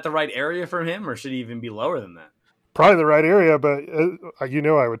 Is that the right area for him, or should he even be lower than that? Probably the right area, but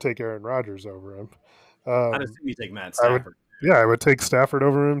I would take Aaron Rodgers over him. I'd assume you take Matt Stafford. I would take Stafford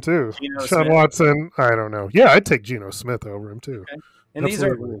over him too. Deshaun Watson, I don't know. Yeah, I'd take Geno Smith over him too. Okay. And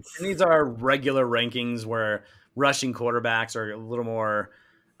these are regular rankings where rushing quarterbacks are a little more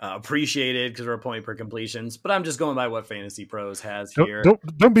appreciated because we're point per completions. But I'm just going by what Fantasy Pros has here.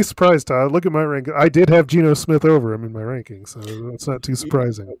 Don't be surprised, Todd. Look at my rank. I did have Geno Smith over him in my ranking, so that's not too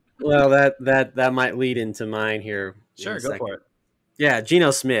surprising. Well, that might lead into mine here. Sure, go for it. Yeah,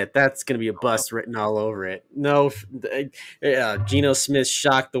 Geno Smith. That's going to be a bust written all over it. No, Geno Smith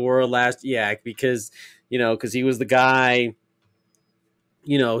shocked the world because he was the guy.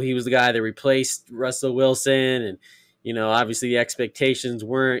 He was the guy that replaced Russell Wilson, and obviously the expectations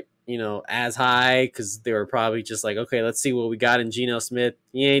weren't as high because they were probably just like, okay, let's see what we got in Geno Smith.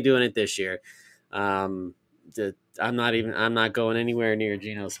 He ain't doing it this year. I'm not going anywhere near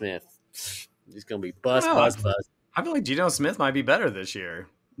Geno Smith. He's going to be bust. I feel like Geno Smith might be better this year.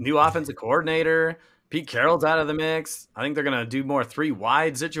 New offensive coordinator. Pete Carroll's out of the mix. I think they're going to do more 3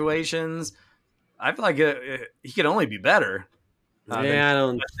 wide situations. I feel like he could only be better. Yeah, I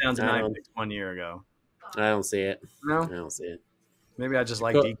don't. Touchdowns and I 9 don't. picks 1 year ago. I don't see it. No, I don't see it. maybe I just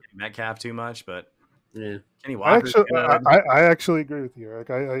like Go- DK Metcalf too much, but Yeah. Kenny I Walker's actually, good. I actually agree with you, Eric.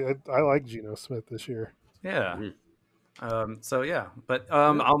 I like Geno Smith this year. Yeah. Mhm. So yeah, but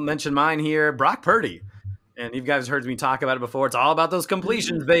I'll mention mine here. Brock Purdy, and you guys heard me talk about it before. It's all about those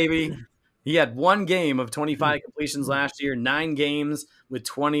completions, baby. He had 1 game of 25 completions last year, 9 games with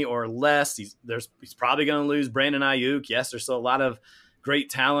 20 or less. He's probably going to lose Brandon Ayuk. Yes, there's still a lot of great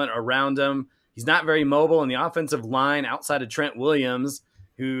talent around him. He's not very mobile in the offensive line outside of Trent Williams,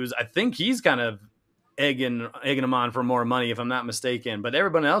 I think he's kind of egging him on for more money, if I'm not mistaken. But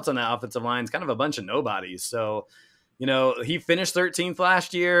everyone else on that offensive line is kind of a bunch of nobodies. So, he finished 13th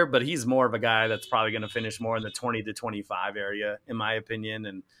last year, but he's more of a guy that's probably going to finish more in the 20 to 25 area, in my opinion.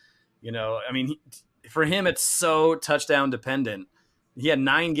 And, for him, it's so touchdown dependent. He had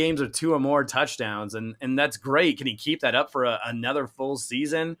 9 games with 2 or more touchdowns, and that's great. Can he keep that up for another full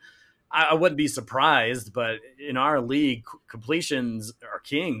season? I wouldn't be surprised, but in our league, completions are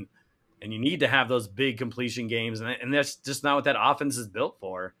king, and you need to have those big completion games, and that's just not what that offense is built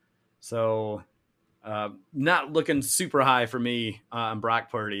for. So, not looking super high for me on Brock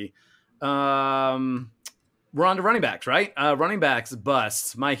Purdy. We're on to running backs, right? Running backs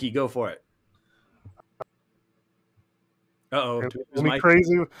busts. Mikey, go for it. Uh-oh.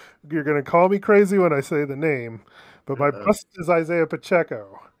 Crazy. You're going to call me crazy when I say the name, but my bust is Isaiah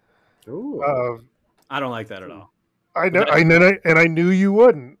Pacheco. Ooh. I don't like that at all. I know, and I knew you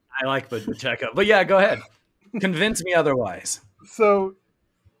wouldn't. I like Pacheco, but yeah, go ahead. Convince me otherwise. So,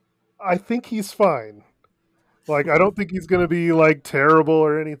 I think he's fine. Like, I don't think he's going to be like terrible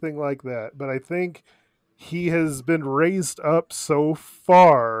or anything like that, but I think he has been raised up so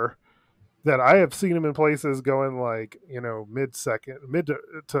far that I have seen him in places going like, mid to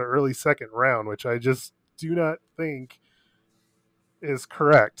early second round, which I just do not think is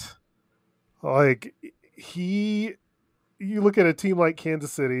correct. Like, you look at a team like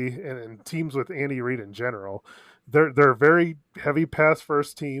Kansas City and teams with Andy Reid in general, they're very heavy pass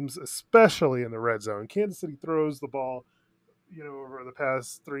first teams, especially in the red zone. Kansas City throws the ball, over the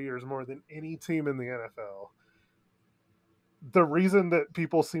past 3 years more than any team in the NFL. The reason that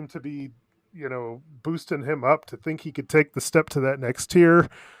people seem to be, boosting him up to think he could take the step to that next tier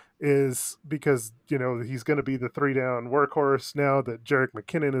is because, he's going to be the 3-down workhorse now that Jerick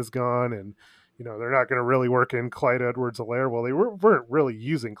McKinnon is gone, and they're not going to really work in Clyde Edwards-Helaire. Well, they weren't really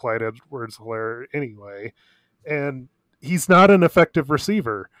using Clyde Edwards-Helaire anyway. And he's not an effective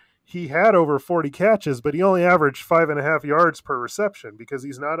receiver. He had over 40 catches, but he only averaged 5.5 yards per reception because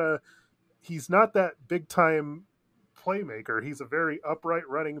he's not that big time playmaker. He's a very upright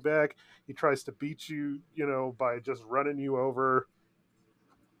running back. He tries to beat you, by just running you over.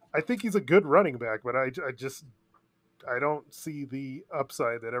 I think he's a good running back, but I don't see the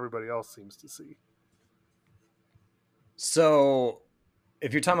upside that everybody else seems to see. So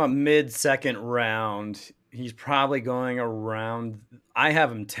if you're talking about mid-second round, he's probably going around, I have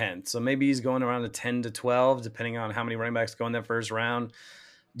him 10th. So maybe he's going around the 10 to 12, depending on how many running backs go in that first round.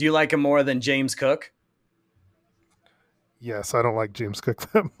 Do you like him more than James Cook? Yes, I don't like James Cook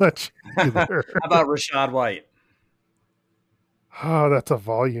that much either. How about Rachaad White? Oh, that's a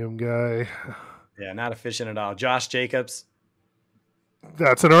volume guy. Yeah, not efficient at all. Josh Jacobs?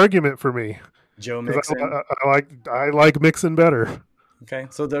 That's an argument for me. Joe Mixon? I like Mixon better. Okay,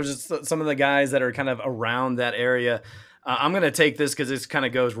 so there's just some of the guys that are kind of around that area. I'm going to take this because this kind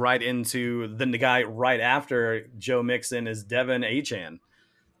of goes right into the guy right after Joe Mixon is Devin Achane,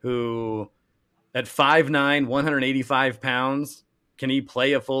 who at 5'9", 185 pounds, can he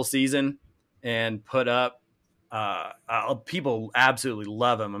play a full season and put up people absolutely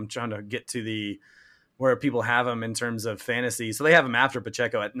love him. I'm trying to get to where people have him in terms of fantasy. So they have him after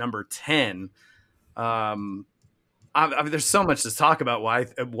Pacheco at number 10. There's so much to talk about why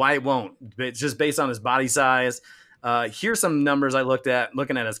it won't. It's just based on his body size. Here's some numbers I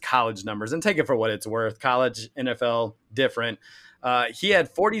looking at his college numbers, and take it for what it's worth. College, NFL, different. He had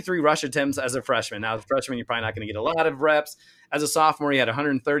 43 rush attempts as a freshman. Now, as a freshman, you're probably not going to get a lot of reps. As a sophomore, he had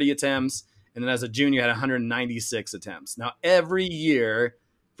 130 attempts. And then as a junior, he had 196 attempts. Now, every year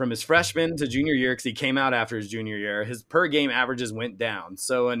from his freshman to junior year, because he came out after his junior year, his per game averages went down.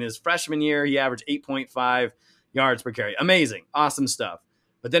 So in his freshman year, he averaged 8.5 yards per carry. Amazing. Awesome stuff.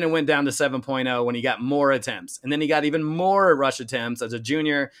 But then it went down to 7.0 when he got more attempts. And then he got even more rush attempts as a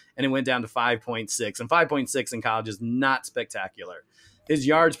junior, and it went down to 5.6. And 5.6 in college is not spectacular. His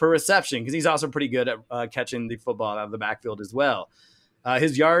yards per reception, because he's also pretty good at catching the football out of the backfield as well.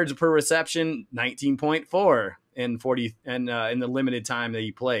 His yards per reception, 19.4. in 40 and in the limited time that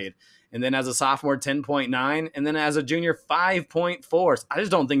he played. And then as a sophomore, 10.9, and then as a junior, 5.4. I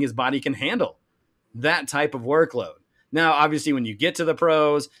just don't think his body can handle that type of workload. Now, obviously, when you get to the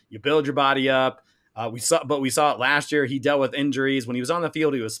pros, you build your body up. We saw it last year. He dealt with injuries. When he was on the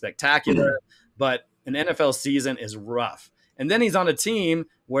field, he was spectacular. But an NFL season is rough. And then he's on a team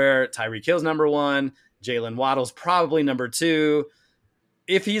where Tyreek Hill's number one, Jalen Waddle's probably number two.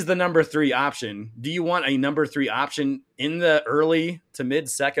 If he's the number 3 option, do you want a number 3 option in the early to mid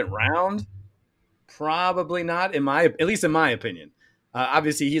second round? Probably not, at least in my opinion.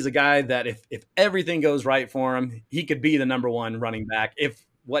 Obviously, he's a guy that if everything goes right for him, he could be the number 1 running back if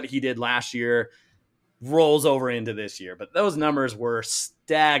what he did last year rolls over into this year. But those numbers were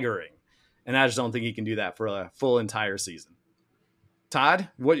staggering, and I just don't think he can do that for a full entire season. Todd,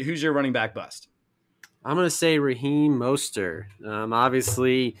 who's your running back bust? I'm going to say Raheem Mostert.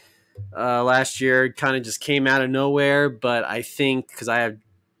 Obviously, last year kind of just came out of nowhere, but I think because I have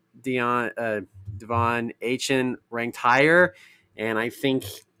Devon Achane ranked higher, and I think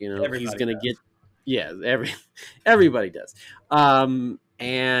he's going to get everybody does.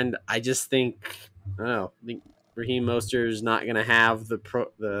 And I just think I think Raheem Mostert is not going to have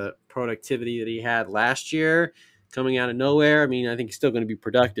the productivity that he had last year coming out of nowhere. I mean, I think he's still going to be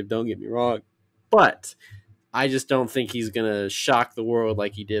productive. Don't get me wrong. But I just don't think he's going to shock the world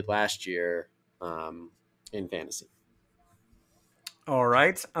like he did last year in fantasy. All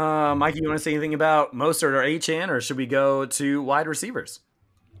right. Mikey, you want to say anything about Mostert or Achane, or should we go to wide receivers?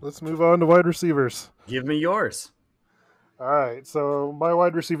 Let's move on to wide receivers. Give me yours. All right. So my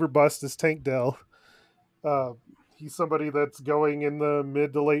wide receiver bust is Tank Dell. He's somebody that's going in the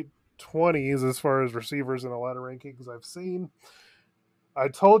mid to late 20s as far as receivers in a lot of rankings I've seen. I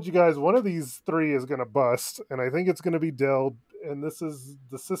told you guys one of these 3 is going to bust, and I think it's going to be Dell, and this is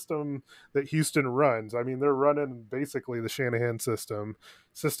the system that Houston runs. I mean, they're running basically the Shanahan system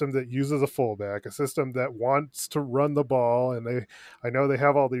that uses a fullback, a system that wants to run the ball, and I know they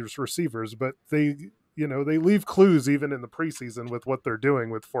have all these receivers, but they leave clues even in the preseason with what they're doing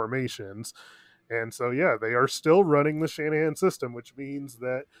with formations. And so, yeah, they are still running the Shanahan system, which means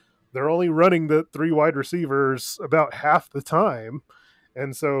that they're only running the 3 wide receivers about half the time.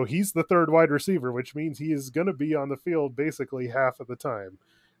 And so he's the 3rd wide receiver, which means he is going to be on the field basically half of the time.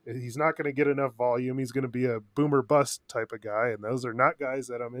 He's not going to get enough volume. He's going to be a boomer bust type of guy, and those are not guys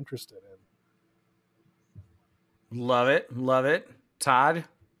that I'm interested in. Love it. Love it. Todd,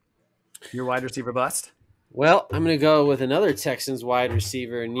 your wide receiver bust? Well, I'm going to go with another Texans wide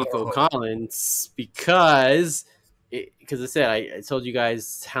receiver, Nico Collins, because I said I told you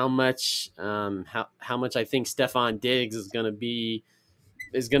guys how much I think Stephon Diggs is going to be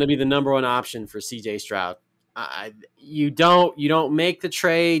the number 1 option for CJ Stroud. You don't make the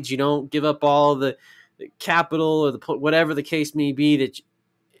trades, you don't give up all the capital or whatever the case may be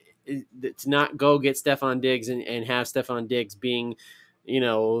to not go get Stephon Diggs and have Stephon Diggs being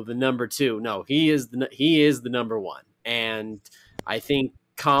the number 2. No, he is the number 1, and I think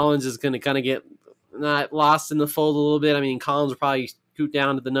Collins is going to kind of get not lost in the fold a little bit. I mean, Collins will probably scoot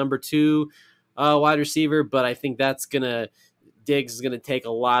down to the number 2 wide receiver, but I think Diggs is going to take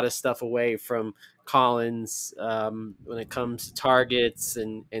a lot of stuff away from Collins when it comes to targets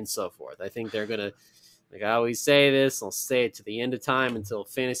and so forth. I think they're going to, like I always say this, I'll say it to the end of time until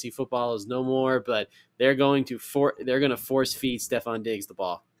fantasy football is no more, but they're going to force feed Stephon Diggs the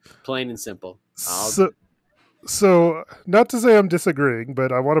ball, plain and simple. So not to say I'm disagreeing,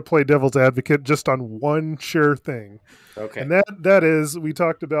 but I want to play devil's advocate just on one sure thing. Okay. And that is, we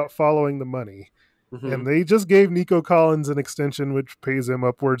talked about following the money. Mm-hmm. And they just gave Nico Collins an extension, which pays him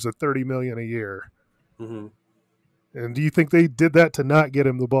upwards of $30 million a year. Mm-hmm. And do you think they did that to not get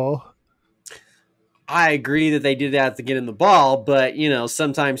him the ball? I agree that they did that to get him the ball, but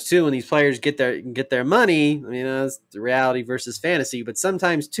sometimes too, when these players get their money, it's the reality versus fantasy. But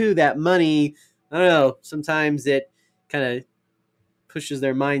sometimes too, that money, I don't know, sometimes it kind of pushes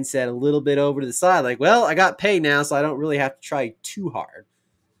their mindset a little bit over to the side. Like, well, I got paid now, so I don't really have to try too hard.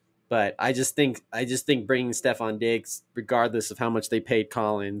 But I just think bringing Stephon Diggs, regardless of how much they paid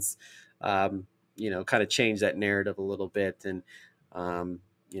Collins, kind of changed that narrative a little bit. And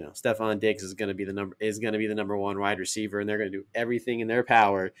Stephon Diggs is going to be the number 1 wide receiver, and they're going to do everything in their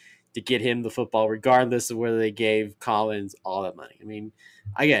power to get him the football, regardless of whether they gave Collins all that money. I mean,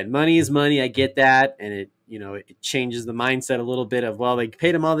 again, money is money. I get that, and it changes the mindset a little bit of, well, they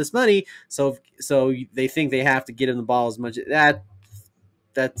paid him all this money, so they think they have to get him the ball as much.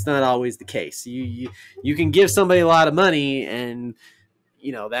 That's not always the case. You can give somebody a lot of money, and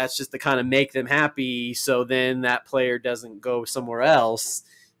that's just to kind of make them happy, so then that player doesn't go somewhere else,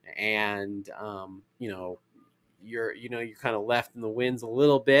 and you're kind of left in the winds a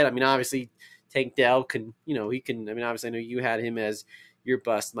little bit. I mean, obviously Tank Dell can, he can. I mean, obviously I know you had him as your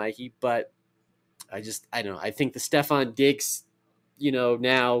bust, Mikey, but I don't know. I think the Stephon Diggs,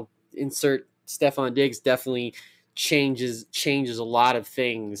 now insert Stephon Diggs definitely changes a lot of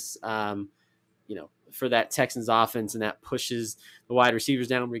things. For that Texans offense, and that pushes the wide receivers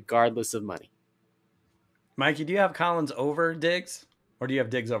down regardless of money. Mikey, do you have Collins over Diggs, or do you have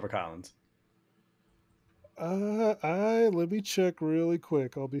Diggs over Collins? Let me check really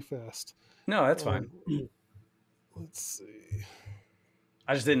quick. I'll be fast. No, that's fine. Let's see.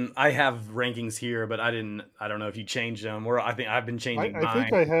 I have rankings here, but I don't know if you changed them, or I think I've been changing mine. I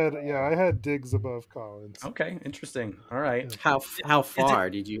think I had Diggs above Collins. Okay, interesting. All right. How far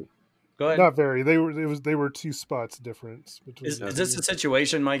did you? Go ahead. Not very. They were 2 spots difference between. Is this a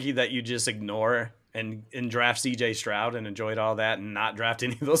situation, Mikey, that you just ignore and draft CJ Stroud and enjoyed all that and not draft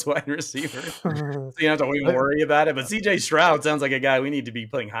any of those wide receivers? So you don't have to even worry about it. But CJ Stroud sounds like a guy we need to be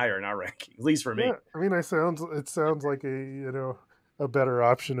putting higher in our ranking, at least for me. Yeah, I mean, it sounds like a better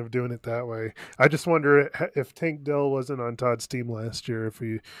option of doing it that way. I just wonder if Tank Dell wasn't on Todd's team last year, if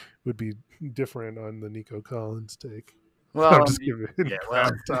he would be different on the Nico Collins take. Well, I'm just kidding. Yeah, well,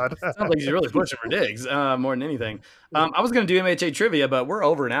 Todd. sounds like he's really pushing for Diggs more than anything. I was going to do MHA trivia, but we're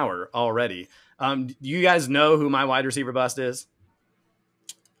over an hour already. Do you guys know who my wide receiver bust is?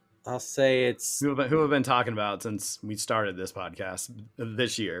 I'll say it's who have been talking about since we started this podcast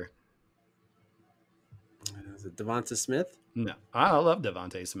this year. Is it Devonta Smith? No, I love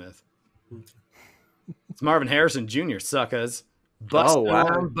Devontae Smith. It's Marvin Harrison Jr. Suckers.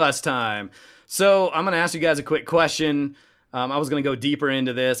 Bust time. So I'm going to ask you guys a quick question. I was going to go deeper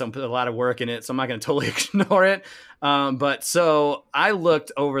into this. I'm putting a lot of work in it, so I'm not going to totally ignore it. But so I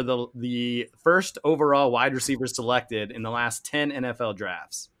looked over the first overall wide receivers selected in the last 10 NFL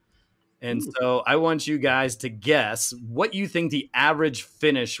drafts. And so I want you guys to guess what you think the average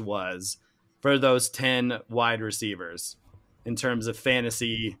finish was for those 10 wide receivers in terms of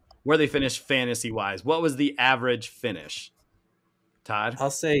fantasy, where they finished fantasy-wise. What was the average finish? Todd? I'll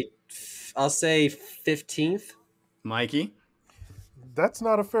say 15th. Mikey? That's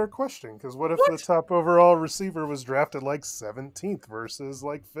not a fair question, because what if the top overall receiver was drafted like 17th versus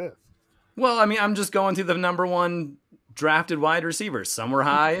like 5th? Well, I mean, I'm just going through the number one drafted wide receivers. Some were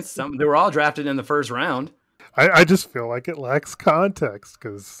high, they were all drafted in the first round. I just feel like it lacks context,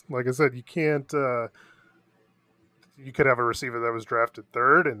 because, like I said, you can't. You could have a receiver that was drafted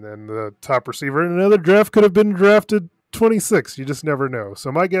 3rd, and then the top receiver in another draft could have been drafted 26. You just never know.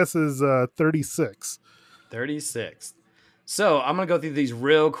 So my guess is 36. 36. So I'm going to go through these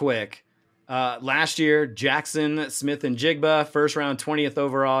real quick. Last year, Jackson Smith and Jigba, first round, 20th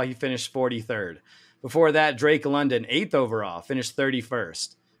overall. He finished 43rd. Before that, Drake London, 8th overall, finished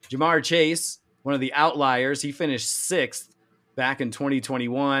 31st. Jamar Chase, one of the outliers, he finished 6th back in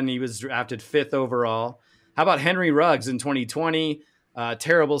 2021. He was drafted 5th overall. How about Henry Ruggs in 2020?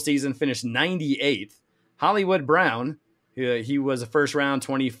 Terrible season, finished 98th. Hollywood Brown, he was a first round,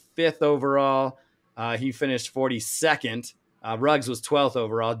 25th overall. He finished 42nd. Ruggs was 12th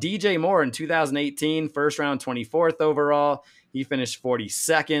overall. DJ Moore in 2018, first round, 24th overall. He finished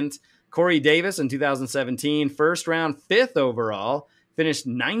 42nd. Corey Davis in 2017, first round, 5th overall. Finished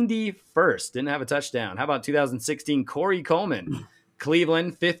 91st. Didn't have a touchdown. How about 2016, Corey Coleman?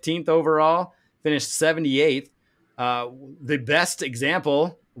 Cleveland, 15th overall. Finished 78th. The best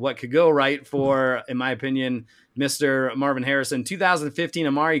example, what could go right for, in my opinion, Mr. Marvin Harrison, 2015,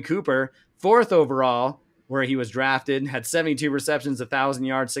 Amari Cooper, 4th overall, where he was drafted, had 72 receptions, 1,000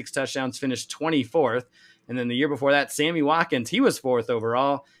 yards, 6 touchdowns, finished 24th. And then the year before that, Sammy Watkins, he was 4th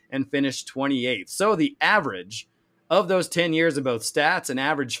overall and finished 28th. So the average of those 10 years of both stats and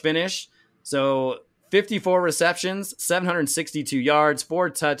average finish, so 54 receptions, 762 yards, 4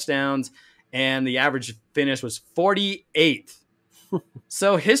 touchdowns, and the average finish was 48th.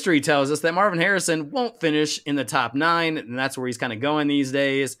 So history tells us that Marvin Harrison won't finish in the top 9, and that's where he's kind of going these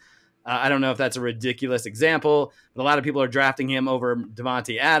days. I don't know if that's a ridiculous example, but a lot of people are drafting him over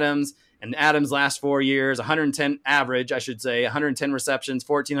Devontae Adams. And Adams' last 4 years, 110 average, I should say, 110 receptions,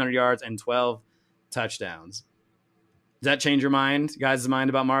 1,400 yards, and 12 touchdowns. Does that change your mind, guys'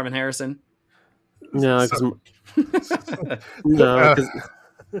 mind about Marvin Harrison? No,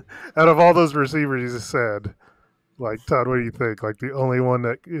 out of all those receivers you just said, like, Todd, what do you think? Like, the only one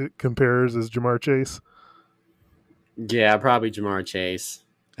that compares is Jamar Chase? Yeah, probably Jamar Chase.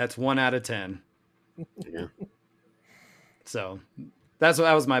 That's 1 out of 10. Yeah. So that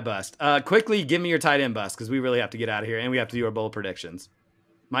was my bust. Quickly, give me your tight end bust, because we really have to get out of here, and we have to do our bold predictions.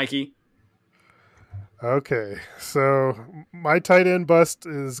 Mikey? Okay, so my tight end bust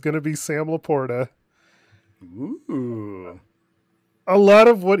is going to be Sam Laporta. Ooh. A lot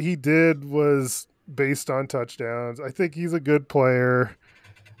of what he did was based on touchdowns. I think he's a good player.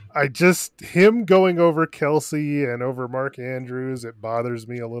 Him going over Kelsey and over Mark Andrews, it bothers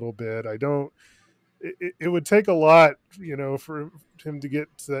me a little bit. It would take a lot, for him to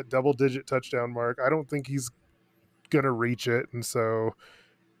get to that double-digit touchdown mark. I don't think he's going to reach it. And so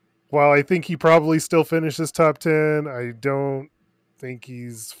while I think he probably still finishes top 10, I don't think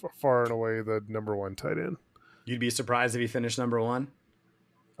he's far and away the number one tight end. You'd be surprised if he finished number one?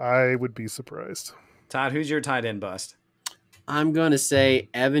 I would be surprised. Todd, who's your tight end bust? I'm going to say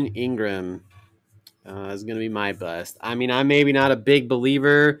Evan Ingram is going to be my bust. I mean, I'm maybe not a big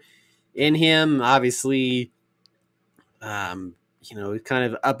believer in him. Obviously, kind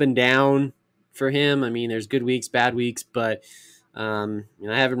of up and down for him. I mean, there's good weeks, bad weeks, but I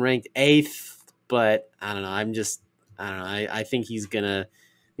have him ranked 8th, but I don't know. I think he's gonna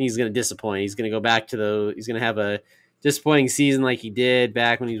disappoint. He's gonna go back to he's gonna have a disappointing season like he did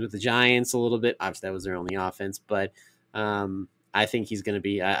back when he was with the Giants a little bit. Obviously, that was their only offense, but I think he's gonna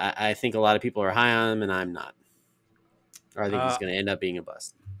be. I think a lot of people are high on him, and I'm not. Or I think he's gonna end up being a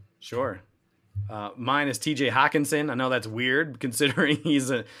bust. Sure. Mine is TJ Hawkinson. I know that's weird considering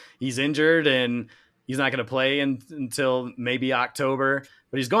he's injured and he's not going to play until maybe October,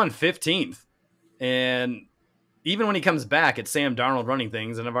 but he's going 15th. And even when he comes back, it's Sam Darnold running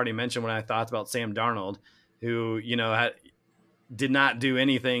things. And I've already mentioned what I thought about Sam Darnold, who, did not do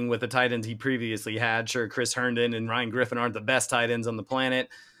anything with the tight ends he previously had. Sure, Chris Herndon and Ryan Griffin aren't the best tight ends on the planet,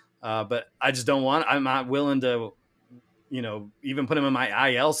 but I'm not willing to, even put him in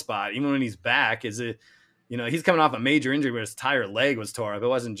my IL spot, even when he's back. He's coming off a major injury where his entire leg was tore up. It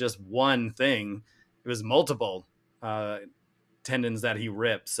wasn't just one thing. It was multiple tendons that he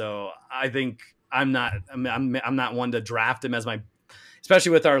ripped. So I think I'm not one to draft him as my,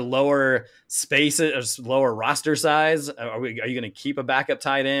 especially with our lower space, lower roster size. Are you going to keep a backup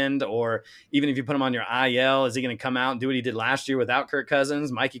tight end? Or even if you put him on your IL, is he going to come out and do what he did last year without Kirk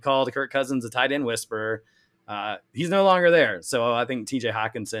Cousins? Mikey called Kirk Cousins a tight end whisperer. He's no longer there. So I think TJ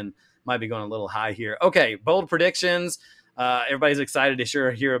Hawkinson might be going a little high here. Okay, bold predictions. Everybody's excited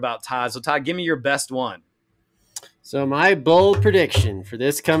to hear about Todd. So Todd, give me your best one. So my bold prediction for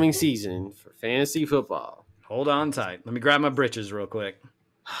this coming season for fantasy football. Hold on tight. Let me grab my britches real quick.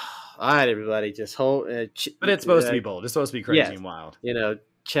 All right, everybody, just hold. But it's supposed to be bold. It's supposed to be crazy and wild.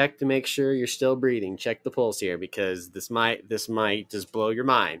 Check to make sure you're still breathing. Check the pulse here because this might just blow your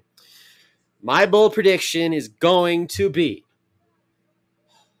mind. My bold prediction is going to be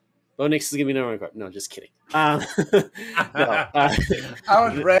Bo Nix is going to be number one. No, just kidding. I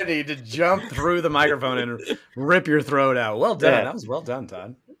was ready to jump through the microphone and rip your throat out. Well done. Yeah. That was well done,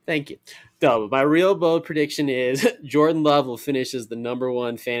 Todd. Thank you. No, my real bold prediction is Jordan Love will finish as the number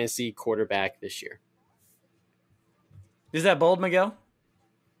one fantasy quarterback this year. Is that bold, Miguel?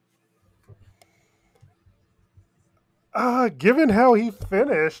 Given how he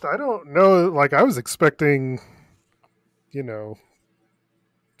finished, I don't know. Like, I was expecting,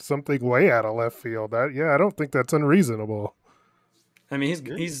 something way out of left field. I don't think that's unreasonable. I mean,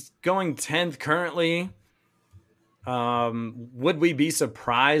 he's going 10th currently. Would we be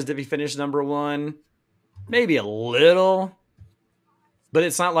surprised if he finished number one? Maybe a little, but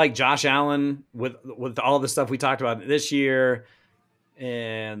it's not like Josh Allen with all the stuff we talked about this year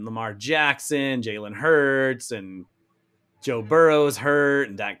and Lamar Jackson, Jalen Hurts, and Joe Burrow's hurt,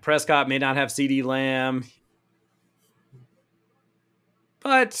 and Dak Prescott may not have CeeDee Lamb.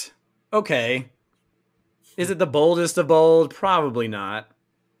 But, okay. Is it the boldest of bold? Probably not.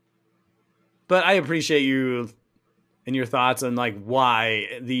 But I appreciate you and your thoughts on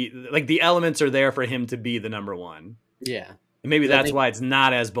why the elements are there for him to be the number one. Yeah. And maybe that's why it's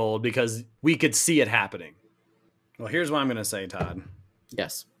not as bold, because we could see it happening. Well, here's what I'm going to say, Todd.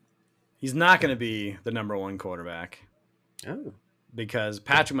 Yes. He's not going to be the number one quarterback. Oh. Because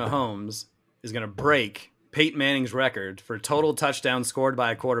Patrick Mahomes is going to break Peyton Manning's record for total touchdowns scored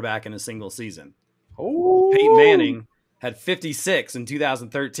by a quarterback in a single season. Oh. Peyton Manning had 56 in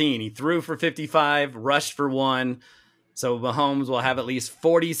 2013. He threw for 55, rushed for 1. So Mahomes will have at least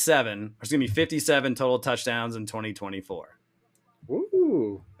 57 total touchdowns in 2024.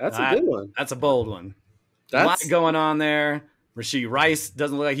 Ooh, that's a good one. That's a bold one. A lot going on there. Rashee Rice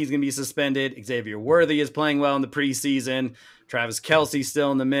doesn't look like he's going to be suspended. Xavier Worthy is playing well in the preseason. Travis Kelce's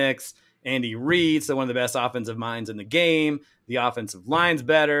still in the mix. Andy Reid, still one of the best offensive minds in the game. The offensive line's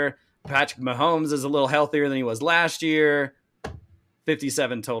better. Patrick Mahomes is a little healthier than he was last year.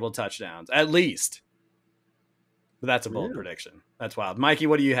 57 total touchdowns, at least. But that's a bold prediction. That's wild. Mikey,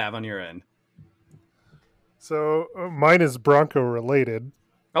 what do you have on your end? So mine is Bronco related.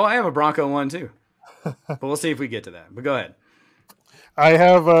 Oh, I have a Bronco one too. But we'll see if we get to that. But go ahead. I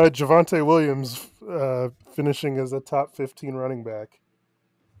have Javonte Williams finishing as a top 15 running back.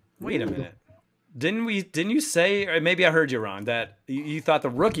 Wait a minute. Didn't you say, or maybe I heard you wrong, that you thought the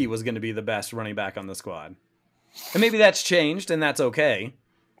rookie was going to be the best running back on the squad? And maybe that's changed, and that's okay.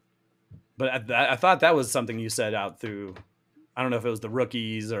 But I thought that was something you said out through, I don't know if it was the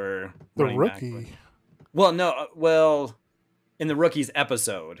rookies or The running rookie? back. Well, in the rookies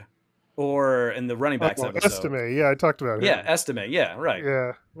episode or in the running backs episode. Estimate. Yeah, I talked about it. Yeah, estimate. Yeah, right.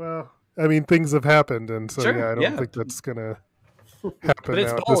 Yeah. Well, I mean, things have happened, and so Sure, yeah, I don't think that's gonna happen But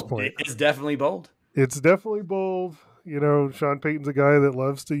it's now at bold. this point. It's definitely bold. It's definitely bold. You know, Sean Payton's a guy that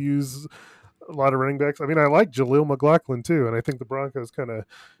loves to use a lot of running backs. I mean, I like Jaleel McLaughlin too, and I think the Broncos kind of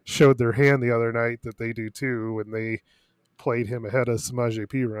showed their hand the other night that they do too when they played him ahead of Samaje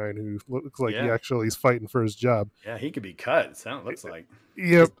Perine, who looks like he actually is fighting for his job. Yeah, he could be cut. It looks like.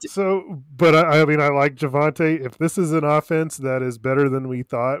 Yep. So, but I mean, I like Javonte. If this is an offense that is better than we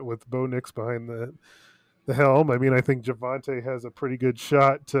thought with Bo Nix behind the helm, I mean, I think Javonte has a pretty good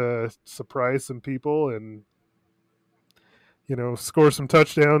shot to surprise some people and, you know, score some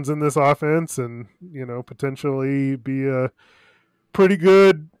touchdowns in this offense and, you know, potentially be a pretty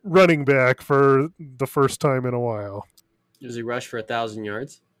good running back for the first time in a while. Does he rush for 1,000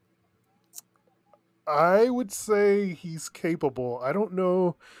 yards? I would say he's capable. I don't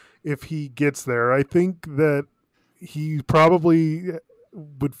know if he gets there. I think that he probably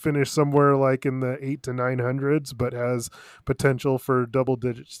would finish somewhere like in the 800 to 900s, but has potential for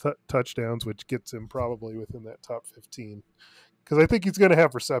double-digit touchdowns, which gets him probably within that top 15. Because I think he's going to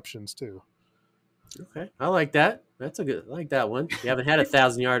have receptions too. Okay, I like that. I like that one. We haven't had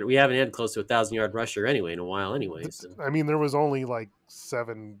 1,000 yard. We haven't had close to 1,000 yard rusher anyway in a while, anyway. So. I mean, there was only like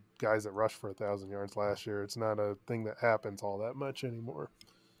 7 guys that rushed for 1,000 yards last year. It's not a thing that happens all that much anymore.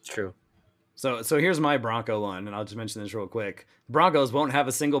 It's true. So here's my Bronco one, and I'll just mention this real quick. The Broncos won't have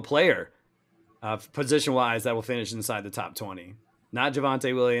a single player, position-wise, that will finish inside the top 20. Not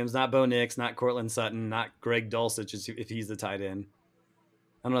Javonte Williams, not Bo Nix, not Cortland Sutton, not Greg Dulcich if he's the tight end.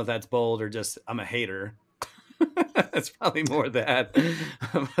 I don't know if that's bold or just I'm a hater. That's probably more that.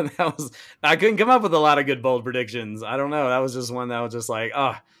 But I couldn't come up with a lot of good bold predictions. I don't know. That was just one that was just like,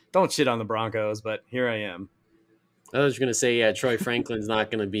 don't shit on the Broncos, but here I am. I was going to say, yeah, Troy Franklin's not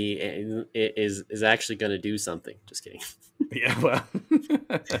going to be is actually going to do something. Just kidding. Yeah, well,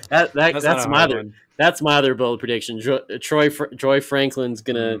 that's my other bold prediction. Troy Franklin's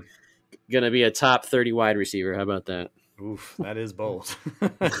gonna be a top 30 wide receiver. How about that? Oof, that is bold.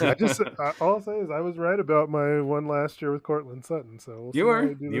 All I'll say is I was right about my one last year with Cortland Sutton. So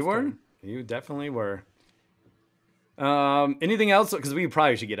You definitely were. Anything else? Because we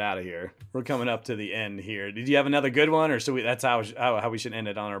probably should get out of here. We're coming up to the end here. Did you have another good one, or should we? That's how we should end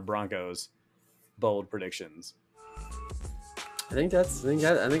it on our Broncos bold predictions. I think that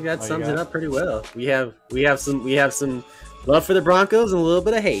sums it up pretty well. We have some love for the Broncos and a little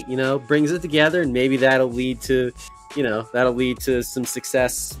bit of hate. You know, brings it together, and maybe that'll lead to some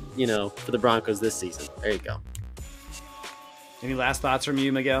success. You know, for the Broncos this season. There you go. Any last thoughts from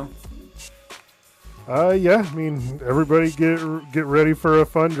you, Miguel? Yeah, I mean, everybody get ready for a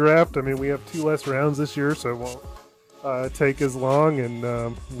fun draft. I mean, we have 2 less rounds this year, so it won't take as long,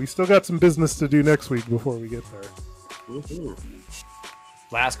 and we still got some business to do next week before we get there. Mm-hmm.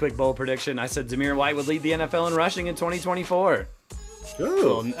 Last quick bold prediction. I said Zamir White would lead the NFL in rushing in 2024.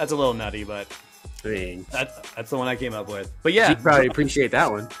 Ooh. That's a little nutty, but I mean, that's the one I came up with. But yeah, you probably appreciate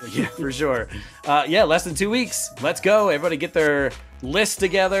that one. Yeah, for sure. Less than 2 weeks. Let's go. Everybody get their list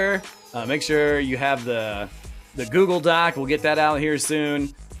together. Make sure you have the Google Doc. We'll get that out here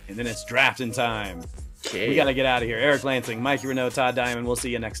soon. And then it's drafting time. Okay. We got to get out of here. Eric Lansing, Mikey Renault, Todd Diamond. We'll see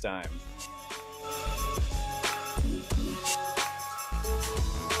you next time.